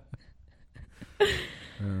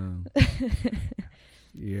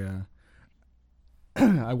 Yeah.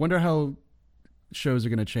 I wonder how shows are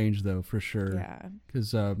going to change, though, for sure. Yeah.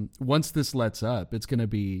 Because once this lets up, it's going to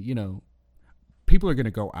be, people are going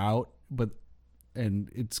to go out,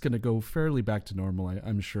 and it's going to go fairly back to normal,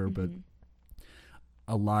 I'm sure. But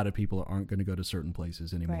a lot of people aren't going to go to certain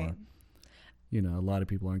places anymore. Right. A lot of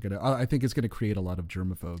people aren't going to. I think it's going to create a lot of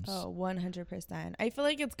germaphobes. Oh, 100%. I feel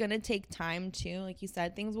like it's going to take time too. Like you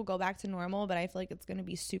said, things will go back to normal, but I feel like it's going to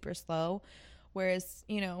be super slow. Whereas,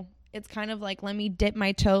 it's kind of like, let me dip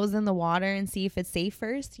my toes in the water and see if it's safe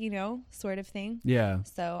first, sort of thing. Yeah.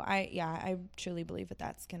 So I truly believe that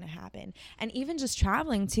that's going to happen. And even just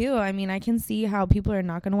traveling too. I mean, I can see how people are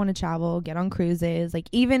not going to want to travel, get on cruises. Like,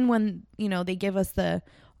 even when, they give us the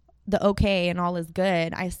okay and all is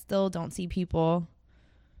good, I still don't see people,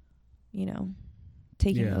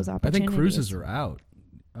 taking those I opportunities. think cruises are out.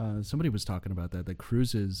 Somebody was talking about that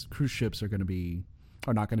cruise ships are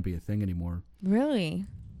not going to be a thing anymore. Really?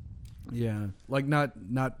 Yeah, like not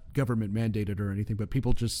government mandated or anything, but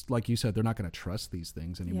people just, like you said, they're not going to trust these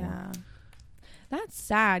things anymore. Yeah. That's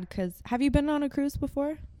sad, because have you been on a cruise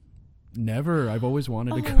before? Never. I've always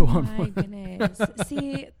wanted to go on one. Oh my goodness.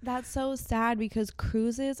 See, that's so sad, because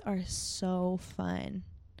cruises are so fun.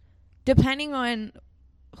 Depending on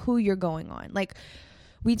who you're going on. Like,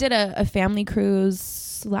 we did a family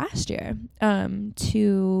cruise last year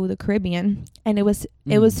to the Caribbean, and it was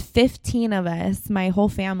 15 of us, my whole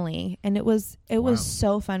family, and it was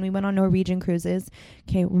so fun. We went on Norwegian cruises.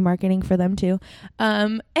 Okay, we're marketing for them too.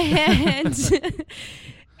 And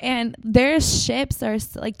and their ships are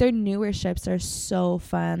like, their newer ships are so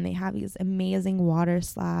fun. They have these amazing water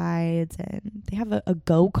slides, and they have a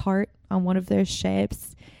go-kart on one of their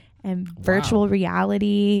ships, and virtual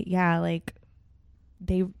reality. Yeah, like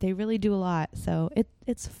they really do a lot. So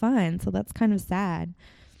it's fun. So that's kind of sad.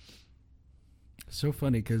 So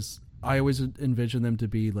funny, because I always envision them to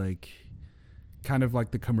be like kind of like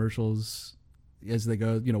the commercials as they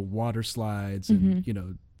go, water slides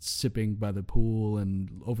and sipping by the pool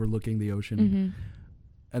and overlooking the ocean.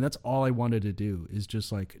 And that's all I wanted to do, is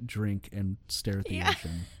just like drink and stare at the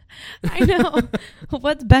ocean. I know.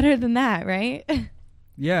 What's better than that, right?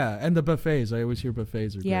 Yeah, and the buffets. I always hear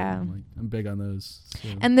buffets are great. Yeah. I'm big on those. So.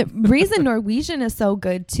 And the reason Norwegian is so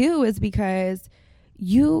good too is because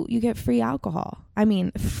you get free alcohol. I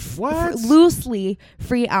mean, loosely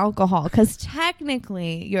free alcohol, because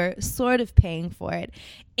technically you're sort of paying for it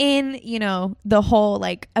in, the whole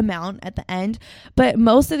like amount at the end. But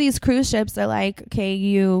most of these cruise ships are like, okay,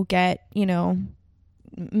 you get,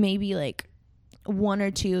 maybe like 1 or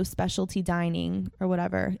 2 specialty dining or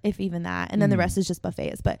whatever, if even that, and then the rest is just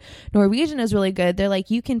buffets. But Norwegian is really good. They're like,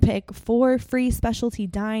 you can pick 4 free specialty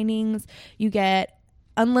dinings, you get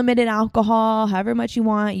unlimited alcohol however much you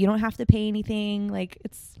want, you don't have to pay anything. Like,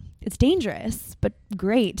 it's dangerous but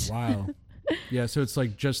great. Wow. Yeah, so it's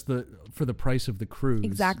like just for the price of the cruise,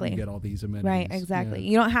 exactly, you get all these amenities. Right, exactly.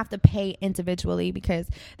 You don't have to pay individually, because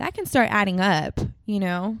that can start adding up.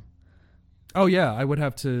 Oh yeah, I would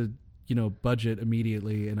have to budget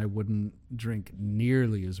immediately, and I wouldn't drink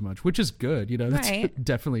nearly as much, which is good. That's right.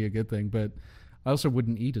 Definitely a good thing. But I also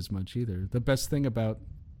wouldn't eat as much either. The best thing about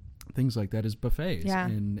things like that is buffets,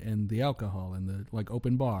 and the alcohol and the like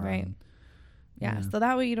open bar. Right. And, yeah. So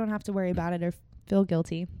that way you don't have to worry about it or feel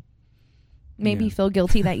guilty. Maybe feel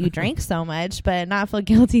guilty that you drank so much, but not feel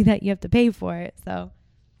guilty that you have to pay for it. So.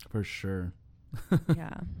 For sure.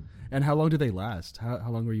 Yeah. And how long do they last? How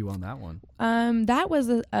long were you on that one? That was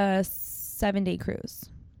a 7-day cruise.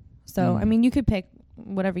 So, I mean, you could pick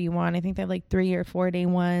whatever you want. I think they have like 3 or 4 day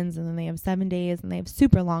ones, and then they have 7 days, and they have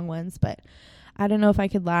super long ones. But I don't know if I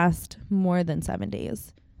could last more than 7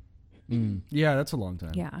 days. Yeah, that's a long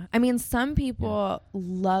time. Yeah. I mean, some people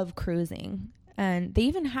love cruising, and they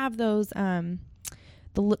even have those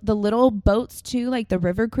the little boats too, like the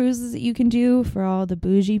river cruises that you can do for all the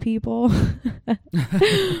bougie people.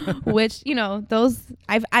 Which, those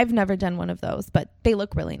I've never done one of those, but they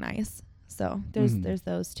look really nice. So there's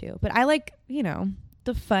those too. But I like,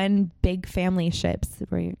 the fun big family ships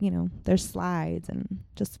where there's slides and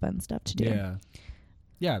just fun stuff to do.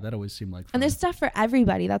 Yeah, that always seemed like fun. And there's stuff for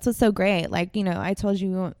everybody. That's what's so great. Like, I told you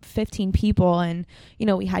we went 15 people, and,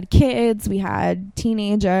 we had kids, we had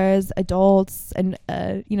teenagers, adults, and,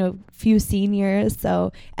 few seniors.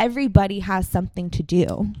 So everybody has something to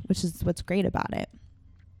do, which is what's great about it.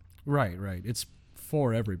 Right. It's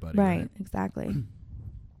for everybody. Right. Exactly.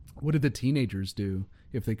 What did the teenagers do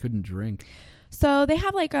if they couldn't drink? So they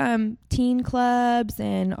have like teen clubs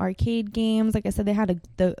and arcade games. Like I said, they had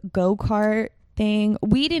the go-kart thing.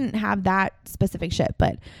 We didn't have that specific ship,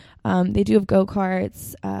 but they do have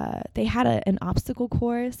go-karts. They had an obstacle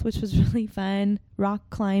course, which was really fun. Rock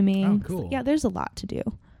climbing. Oh, cool. So, yeah, there's a lot to do.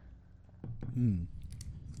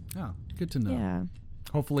 Oh, good to know. Yeah.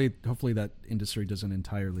 Hopefully that industry doesn't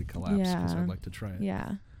entirely collapse, because I'd like to try it.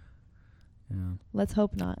 Yeah. Yeah. Let's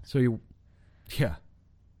hope not. So are you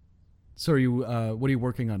what are you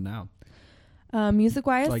working on now?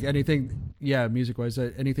 Music-wise? Like anything, music-wise,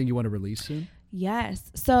 anything you want to release soon?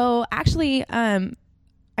 Yes. So actually, I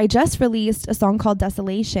just released a song called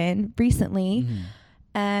Desolation recently.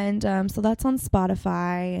 And so that's on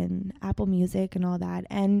Spotify and Apple Music and all that.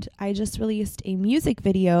 And I just released a music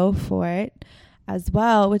video for it as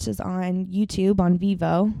well, which is on YouTube on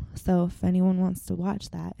Vivo. So if anyone wants to watch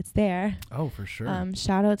that, it's there. Oh, for sure.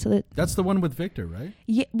 Shout out to That's the one with Victor, right?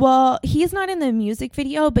 Yeah, well, he's not in the music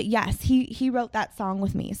video, but yes, he wrote that song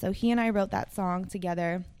with me. So he and I wrote that song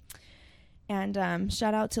together. And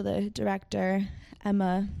shout out to the director,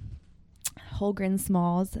 Emma Holgren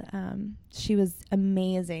Smalls. She was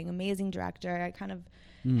amazing director. I kind of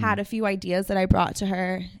had a few ideas that I brought to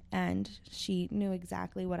her, and she knew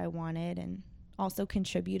exactly what I wanted and also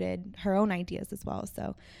contributed her own ideas as well.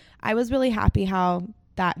 So I was really happy how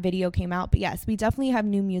that video came out. But yes, we definitely have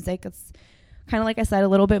new music. It's kind of, like I said, a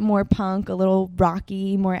little bit more punk, a little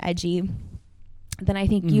rocky, more edgy than I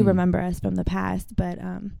think you remember us from the past. But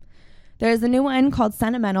there's a new one called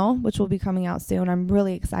Sentimental, which will be coming out soon. I'm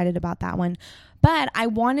really excited about that one. But I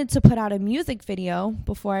wanted to put out a music video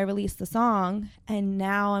before I released the song. And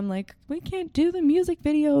now I'm like, we can't do the music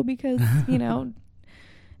video because, you know,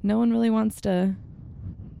 no one really wants to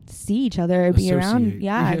see each other or be around.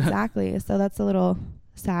 Yeah, exactly. So that's a little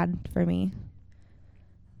sad for me.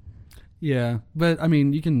 Yeah. But I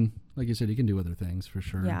mean, you can, like you said, you can do other things for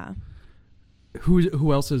sure. Yeah.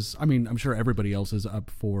 Who else is, I mean, I'm sure everybody else is up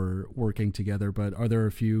for working together, but are there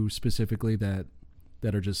a few specifically that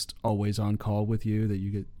are just always on call with you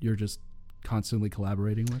that you're just constantly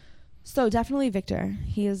collaborating with? So definitely Victor.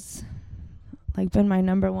 He has like been my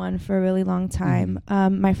number one for a really long time.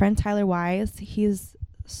 My friend Tyler Wise, he's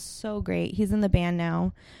so great. He's in the band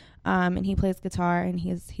now. And he plays guitar, and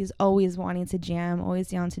he's always wanting to jam, always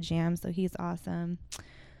down to jam. So he's awesome.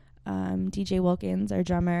 DJ Wilkins, our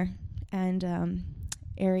drummer, and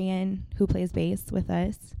Arian, who plays bass with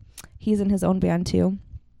us. He's in his own band too,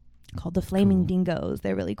 called the Flaming Dingoes.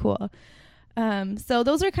 They're really cool. So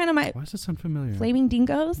those are kind of my... Why does that sound familiar? Flaming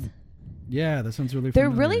Dingoes? Yeah, that sounds really familiar.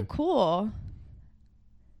 They're really cool.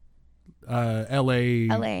 LA,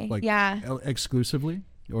 like, yeah. Exclusively?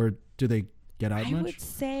 Or do they get out much? I would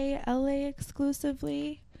say LA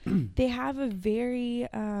exclusively. They have a very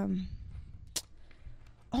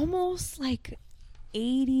almost like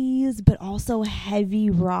 80s but also heavy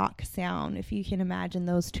rock sound, if you can imagine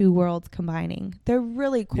those two worlds combining. They're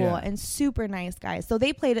really cool and super nice guys. So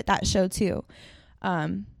they played at that show too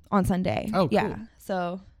on Sunday. Oh, cool. Yeah,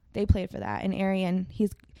 so they played for that. And Arian, he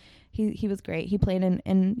was great. He played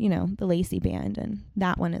in you know, the Lacey band and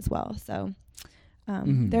that one as well. So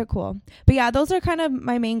they're cool. But yeah, those are kind of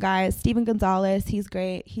my main guys. Steven Gonzalez, he's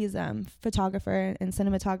great. He's photographer and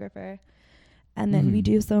cinematographer. And then we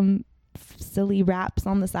do some silly raps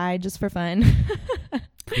on the side just for fun.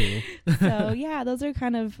 Cool. So yeah, those are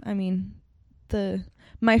kind of, I mean,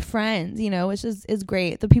 my friends, you know, which is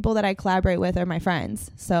great. The people that I collaborate with are my friends.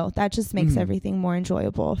 So that just makes everything more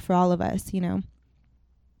enjoyable for all of us, you know.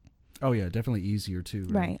 Oh yeah, definitely easier too.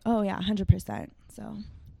 Right. Oh yeah, 100%. So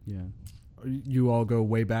yeah. You all go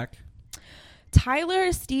way back?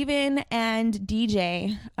 Tyler, Steven, and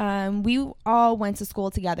DJ, we all went to school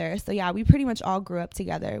together. So yeah, we pretty much all grew up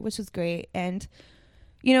together, which was great. And,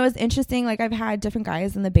 you know, it's interesting. Like, I've had different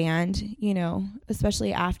guys in the band, you know,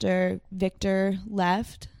 especially after Victor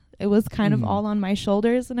left. It was kind of all on my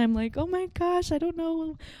shoulders. And I'm like, oh my gosh, I don't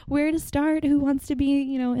know where to start. Who wants to be,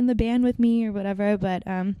 you know, in the band with me or whatever. But,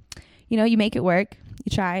 you know, you make it work. You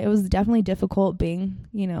try. It was definitely difficult being,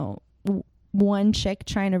 you know, one chick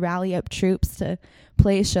trying to rally up troops to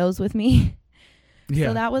play shows with me. Yeah,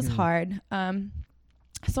 so that was hard.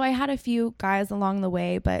 So I had a few guys along the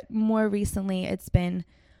way, but more recently it's been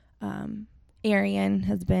Arian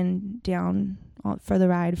has been down for the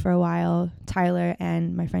ride for a while, Tyler,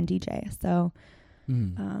 and my friend DJ. So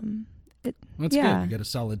that's good. You get a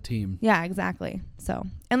solid team. Yeah, exactly. So,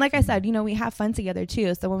 and like I said, you know, we have fun together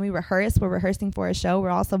too. So when we rehearse, we're rehearsing for a show.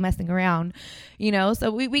 We're also messing around, you know,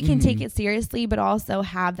 so we can take it seriously, but also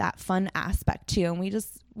have that fun aspect too. And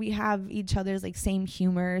we have each other's like same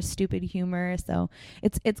humor, stupid humor. So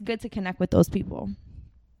it's good to connect with those people.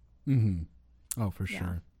 Oh, for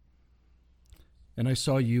sure. And I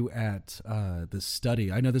saw you at the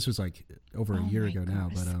Study. I know this was like over a year ago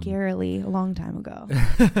now, but scarily a long time ago.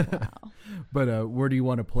 Wow. But where do you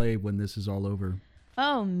want to play when this is all over?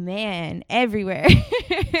 Oh man, everywhere.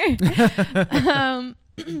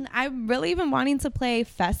 I've really been wanting to play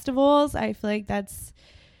festivals. I feel like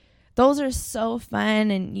those are so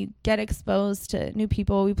fun, and you get exposed to new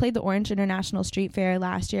people. We played the Orange International Street Fair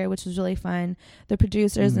last year, which was really fun. The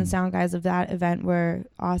producers and sound guys of that event were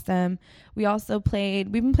awesome. We also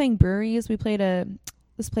we've been playing breweries. We played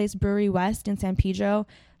this place, Brewery West in San Pedro.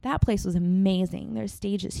 That place was amazing. Their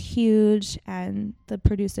stage is huge, and the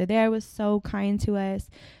producer there was so kind to us.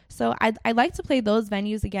 So I'd like to play those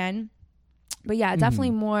venues again. But yeah,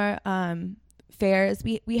 definitely more fairs.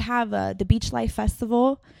 We have the Beach Life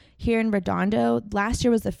Festival here in Redondo. Last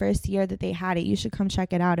year was the first year that they had it. You should come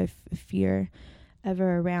check it out if you're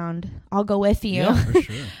ever around. I'll go with you. Yeah, for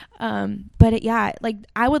sure. But like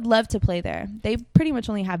I would love to play there. They pretty much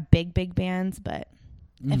only have big bands, but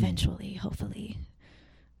eventually, hopefully.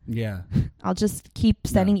 Yeah. I'll just keep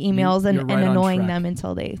sending emails you're and right on annoying track. them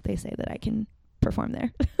until they say that I can perform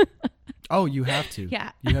there. Oh, you have to.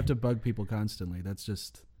 Yeah. You have to bug people constantly. That's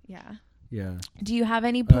just, Yeah. yeah. Do you have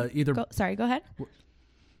any? Either. Go ahead.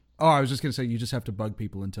 Oh, I was just gonna say you just have to bug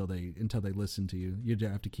people until they listen to you. You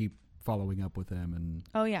have to keep following up with them and.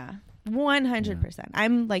 Oh yeah, 100%.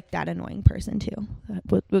 I'm like that annoying person too.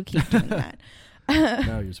 We'll keep doing that.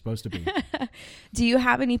 No, you're supposed to be. Do you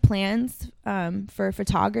have any plans for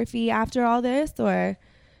photography after all this, or?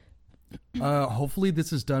 Hopefully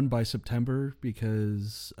this is done by September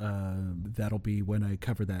because that'll be when I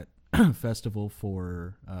cover that festival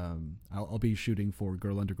for. I'll be shooting for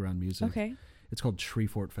Girl Underground Music. Okay. It's called Tree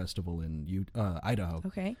Fort Festival in Idaho.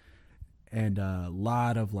 Okay. And a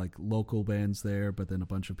lot of like local bands there, but then a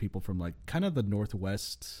bunch of people from like kind of the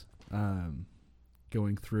Northwest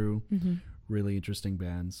going through. Mm-hmm. Really interesting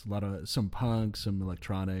bands. Some punk, some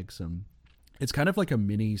electronic, it's kind of like a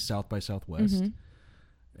mini South by Southwest. Mm-hmm.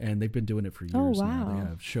 And they've been doing it for years wow. now. They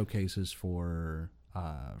have showcases for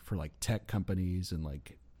like tech companies and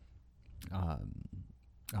like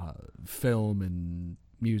film and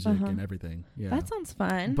music and everything. Yeah. That sounds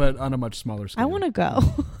fun. But on a much smaller scale. I want to go.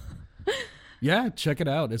 Yeah, check it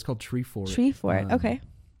out. It's called Tree Fort. Tree Fort. Okay.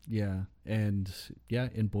 Yeah. And yeah,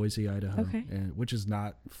 in Boise, Idaho. Okay. Which is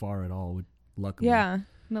not far at all, luckily. Yeah.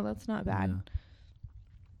 No, that's not bad. Yeah.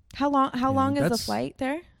 How long is the flight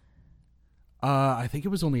there? I think it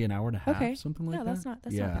was only an hour and a half, Okay. something like that. No, that's not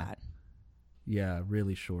bad. Yeah,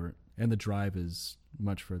 really short. And the drive is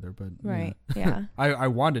much further, but Right. Yeah. I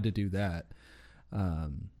wanted to do that.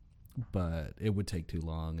 But it would take too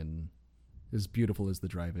long, and as beautiful as the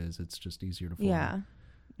drive is, it's just easier to fly. Yeah.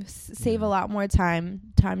 Save a lot more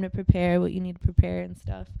time to prepare what you need to prepare and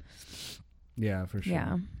stuff. Yeah, for sure.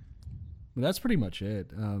 Yeah. Well, that's pretty much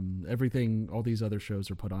it. Everything, all these other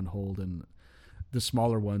shows are put on hold, and the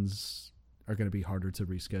smaller ones are going to be harder to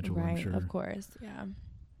reschedule, Right, I'm sure. of course. Yeah.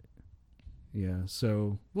 Yeah,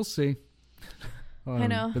 so we'll see. I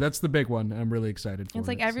know. But that's the big one. I'm really excited for it. It's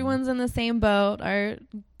like everyone's in the same boat. Our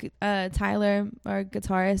Tyler, our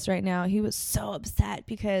guitarist right now, he was so upset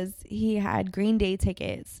because he had Green Day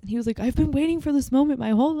tickets. He was like, I've been waiting for this moment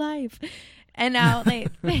my whole life. And now they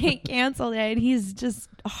canceled it, and he's just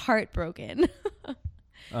heartbroken.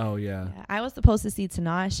 Oh, yeah. I was supposed to see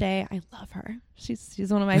Tinashe. I love her. She's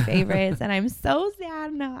one of my favorites, and I'm so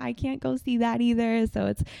sad now I can't go see that either. So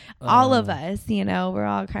it's all of us, we're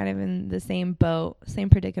all kind of in the same boat, same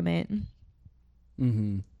predicament.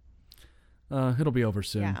 Mm-hmm. It'll be over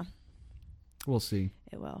soon. Yeah. We'll see.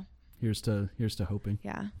 It will. Here's to hoping.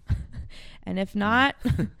 Yeah. And if not,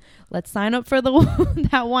 let's sign up for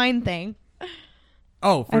that wine thing.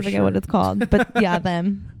 Oh, for I forget what it's called, but yeah,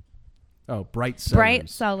 them. Oh, Bright Cellars. Bright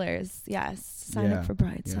Cellars. Yes. Sign up for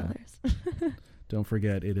Bright Cellars. Don't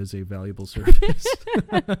forget, it is a valuable service.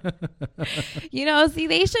 See,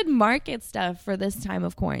 they should market stuff for this time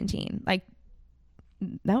of quarantine. Like,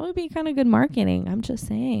 that would be kind of good marketing. I'm just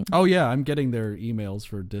saying. Oh, yeah. I'm getting their emails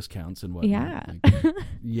for discounts and whatnot.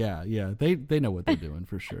 Yeah. Yeah. They know what they're doing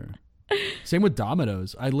for sure. Same with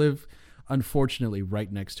Domino's. I live, unfortunately,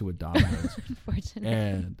 right next to a Domino's.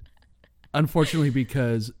 Unfortunately,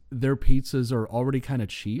 because their pizzas are already kind of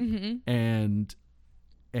cheap, and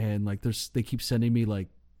like they keep sending me like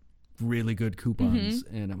really good coupons,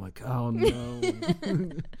 and I'm like, oh no,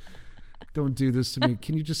 don't do this to me.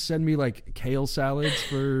 Can you just send me like kale salads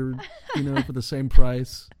for the same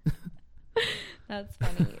price? That's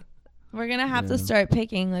funny. We're gonna have to start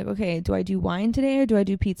picking, like, okay, do I do wine today or do I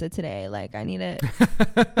do pizza today? Like, I need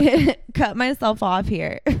to cut myself off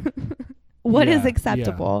here. What is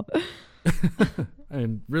acceptable? Yeah.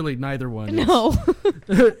 And really neither one no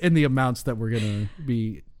is in the amounts that we're gonna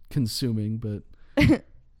be consuming, but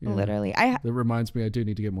literally that reminds me I do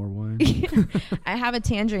need to get more wine. I have a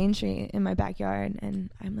tangerine tree in my backyard,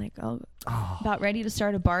 and I'm like about ready to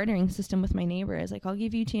start a bartering system with my neighbors. Like, I'll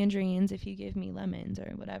give you tangerines if you give me lemons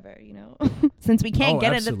or whatever, since we can't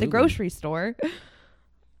get it at the grocery store.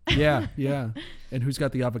 Yeah. And who's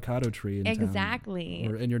got the avocado tree in exactly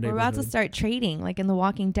town or in your neighborhood? We're about to start trading, like in The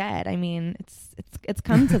Walking Dead. I mean, it's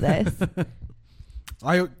come to this.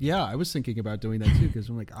 I was thinking about doing that too, because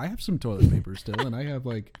I'm like, I have some toilet paper still, and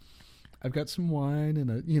I've got some wine,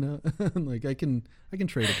 and like I can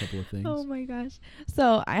trade a couple of things. Oh my gosh.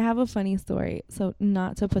 So I have a funny story. So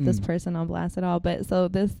not to put this person on blast at all, but so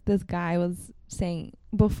this guy was saying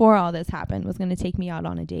before all this happened was going to take me out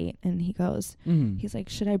on a date, and he goes, he's like,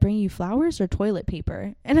 should I bring you flowers or toilet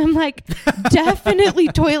paper? And I'm like, definitely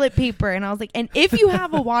toilet paper. And I was like, and if you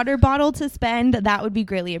have a water bottle to spend, that would be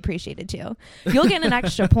greatly appreciated too. You'll get an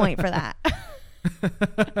extra point for that.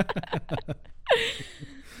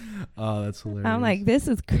 Oh, that's hilarious. I'm like, this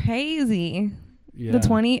is crazy. yeah. The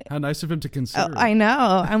 20. How nice of him to consider. Oh, I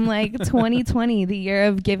know. I'm like 2020, the year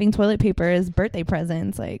of giving toilet paper as birthday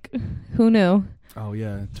presents. Like, who knew? Oh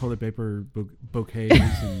yeah, toilet paper bouquets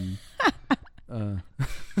and.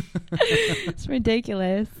 It's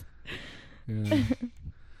ridiculous. Yeah.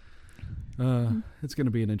 It's going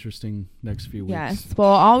to be an interesting next few weeks. Yes. Well,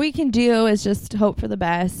 all we can do is just hope for the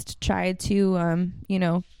best. Try to,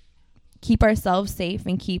 keep ourselves safe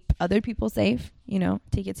and keep other people safe.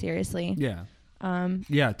 Take it seriously. Yeah.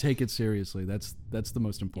 Yeah. Take it seriously. That's the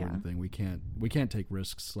most important thing. We can't take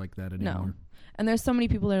risks like that anymore. No. And there's so many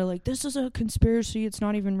people that are like, this is a conspiracy. It's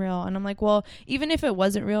not even real. And I'm like, well, even if it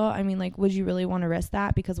wasn't real, I mean, like, would you really want to risk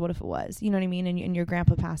that? Because what if it was? You know what I mean? And your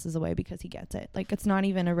grandpa passes away because he gets it. Like, it's not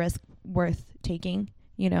even a risk worth taking,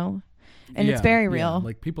 And it's very real. Yeah.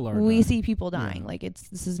 Like, people are we dying. see people dying. Yeah. Like,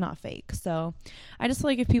 this is not fake. So I just feel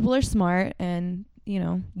like if people are smart and,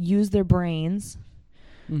 use their brains,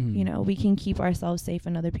 we can keep ourselves safe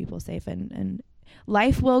and other people safe. And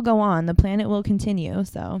life will go on. The planet will continue.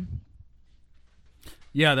 So...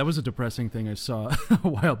 Yeah, that was a depressing thing I saw a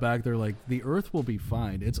while back. They're like, the Earth will be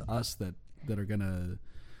fine. It's us that are gonna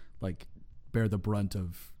like bear the brunt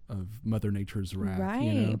of Mother Nature's wrath.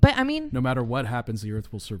 Right. But I mean, no matter what happens, the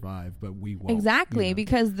Earth will survive, but we won't. Exactly,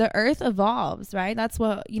 because the Earth evolves, right? That's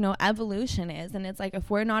what evolution is, and it's like if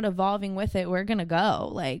we're not evolving with it, we're gonna go.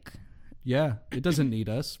 Like, yeah, it doesn't need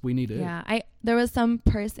us. We need it. Yeah, there was some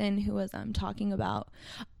person who was talking about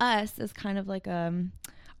us as kind of like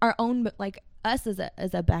our own like. Us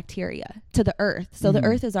as a bacteria to the earth. So the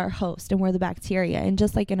earth is our host and we're the bacteria. And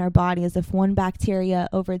just like in our bodies, if one bacteria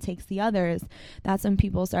overtakes the others, that's when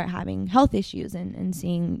people start having health issues and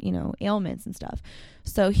seeing, ailments and stuff.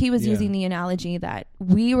 So he was using the analogy that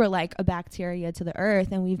we were like a bacteria to the earth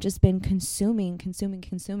and we've just been consuming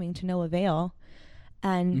to no avail.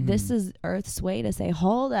 And this is Earth's way to say,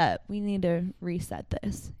 hold up, we need to reset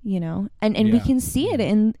this, and we can see it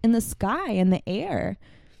in the sky and the air.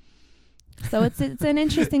 So it's an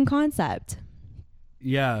interesting concept.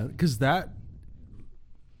 Yeah, because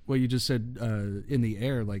what you just said in the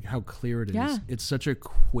air, like how clear it is. Yeah. It's such a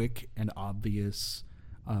quick and obvious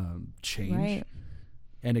change. Right.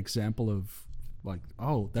 An example of like,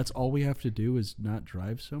 oh, that's all we have to do is not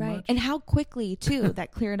drive so much. And how quickly, too,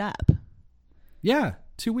 that cleared up. Yeah,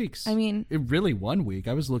 2 weeks. I mean... It really 1 week.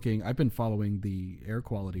 I've been following the air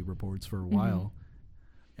quality reports for a while.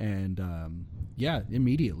 And,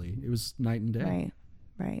 immediately. It was night and day.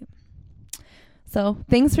 Right. So,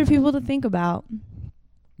 things for people to think about.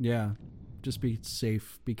 Yeah. Just be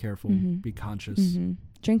safe, be careful, be conscious.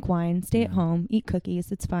 Drink wine, stay at home, eat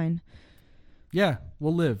cookies. It's fine. Yeah,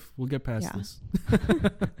 we'll live. We'll get past this.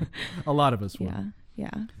 A lot of us will. Yeah,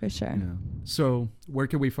 for sure. Yeah. So, where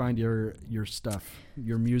can we find your stuff,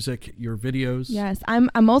 your music, your videos? Yes, I'm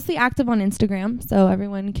mostly active on Instagram, so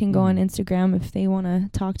everyone can go on Instagram if they want to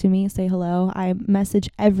talk to me, say hello. I message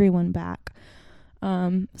everyone back.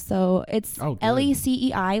 So it's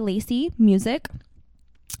LACEI, Lacey Music.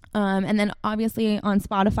 And then obviously on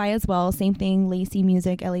Spotify as well, same thing, Lacey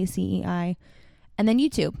Music, LACEI. And then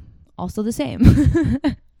YouTube, also the same.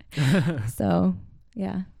 So,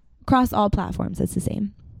 yeah. Across all platforms, it's the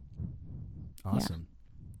same. Awesome.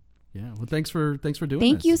 Yeah. Well, thanks for doing this.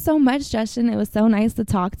 Thank you so much, Justin. It was so nice to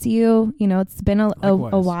talk to you. It's been a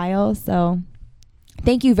while, so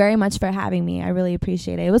thank you very much for having me. I really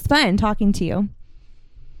appreciate it. It was fun talking to you.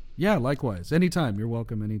 Yeah, likewise. Anytime. You're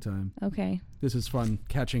welcome anytime. Okay. This is fun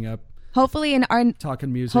catching up. Hopefully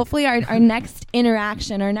talking music. Hopefully our next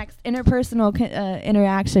interaction, our next interpersonal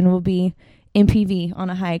interaction will be in PV on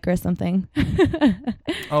a hike or something.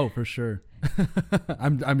 Oh, for sure.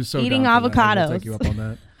 I'm so eating down for avocados. That. I will take you up on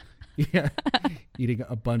that. Yeah, eating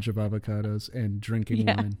a bunch of avocados and drinking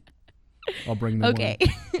wine. I'll bring them. Okay.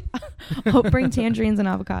 I'll bring tangerines and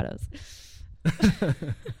avocados.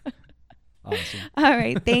 Awesome. All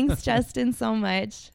right. Thanks, Justin, so much.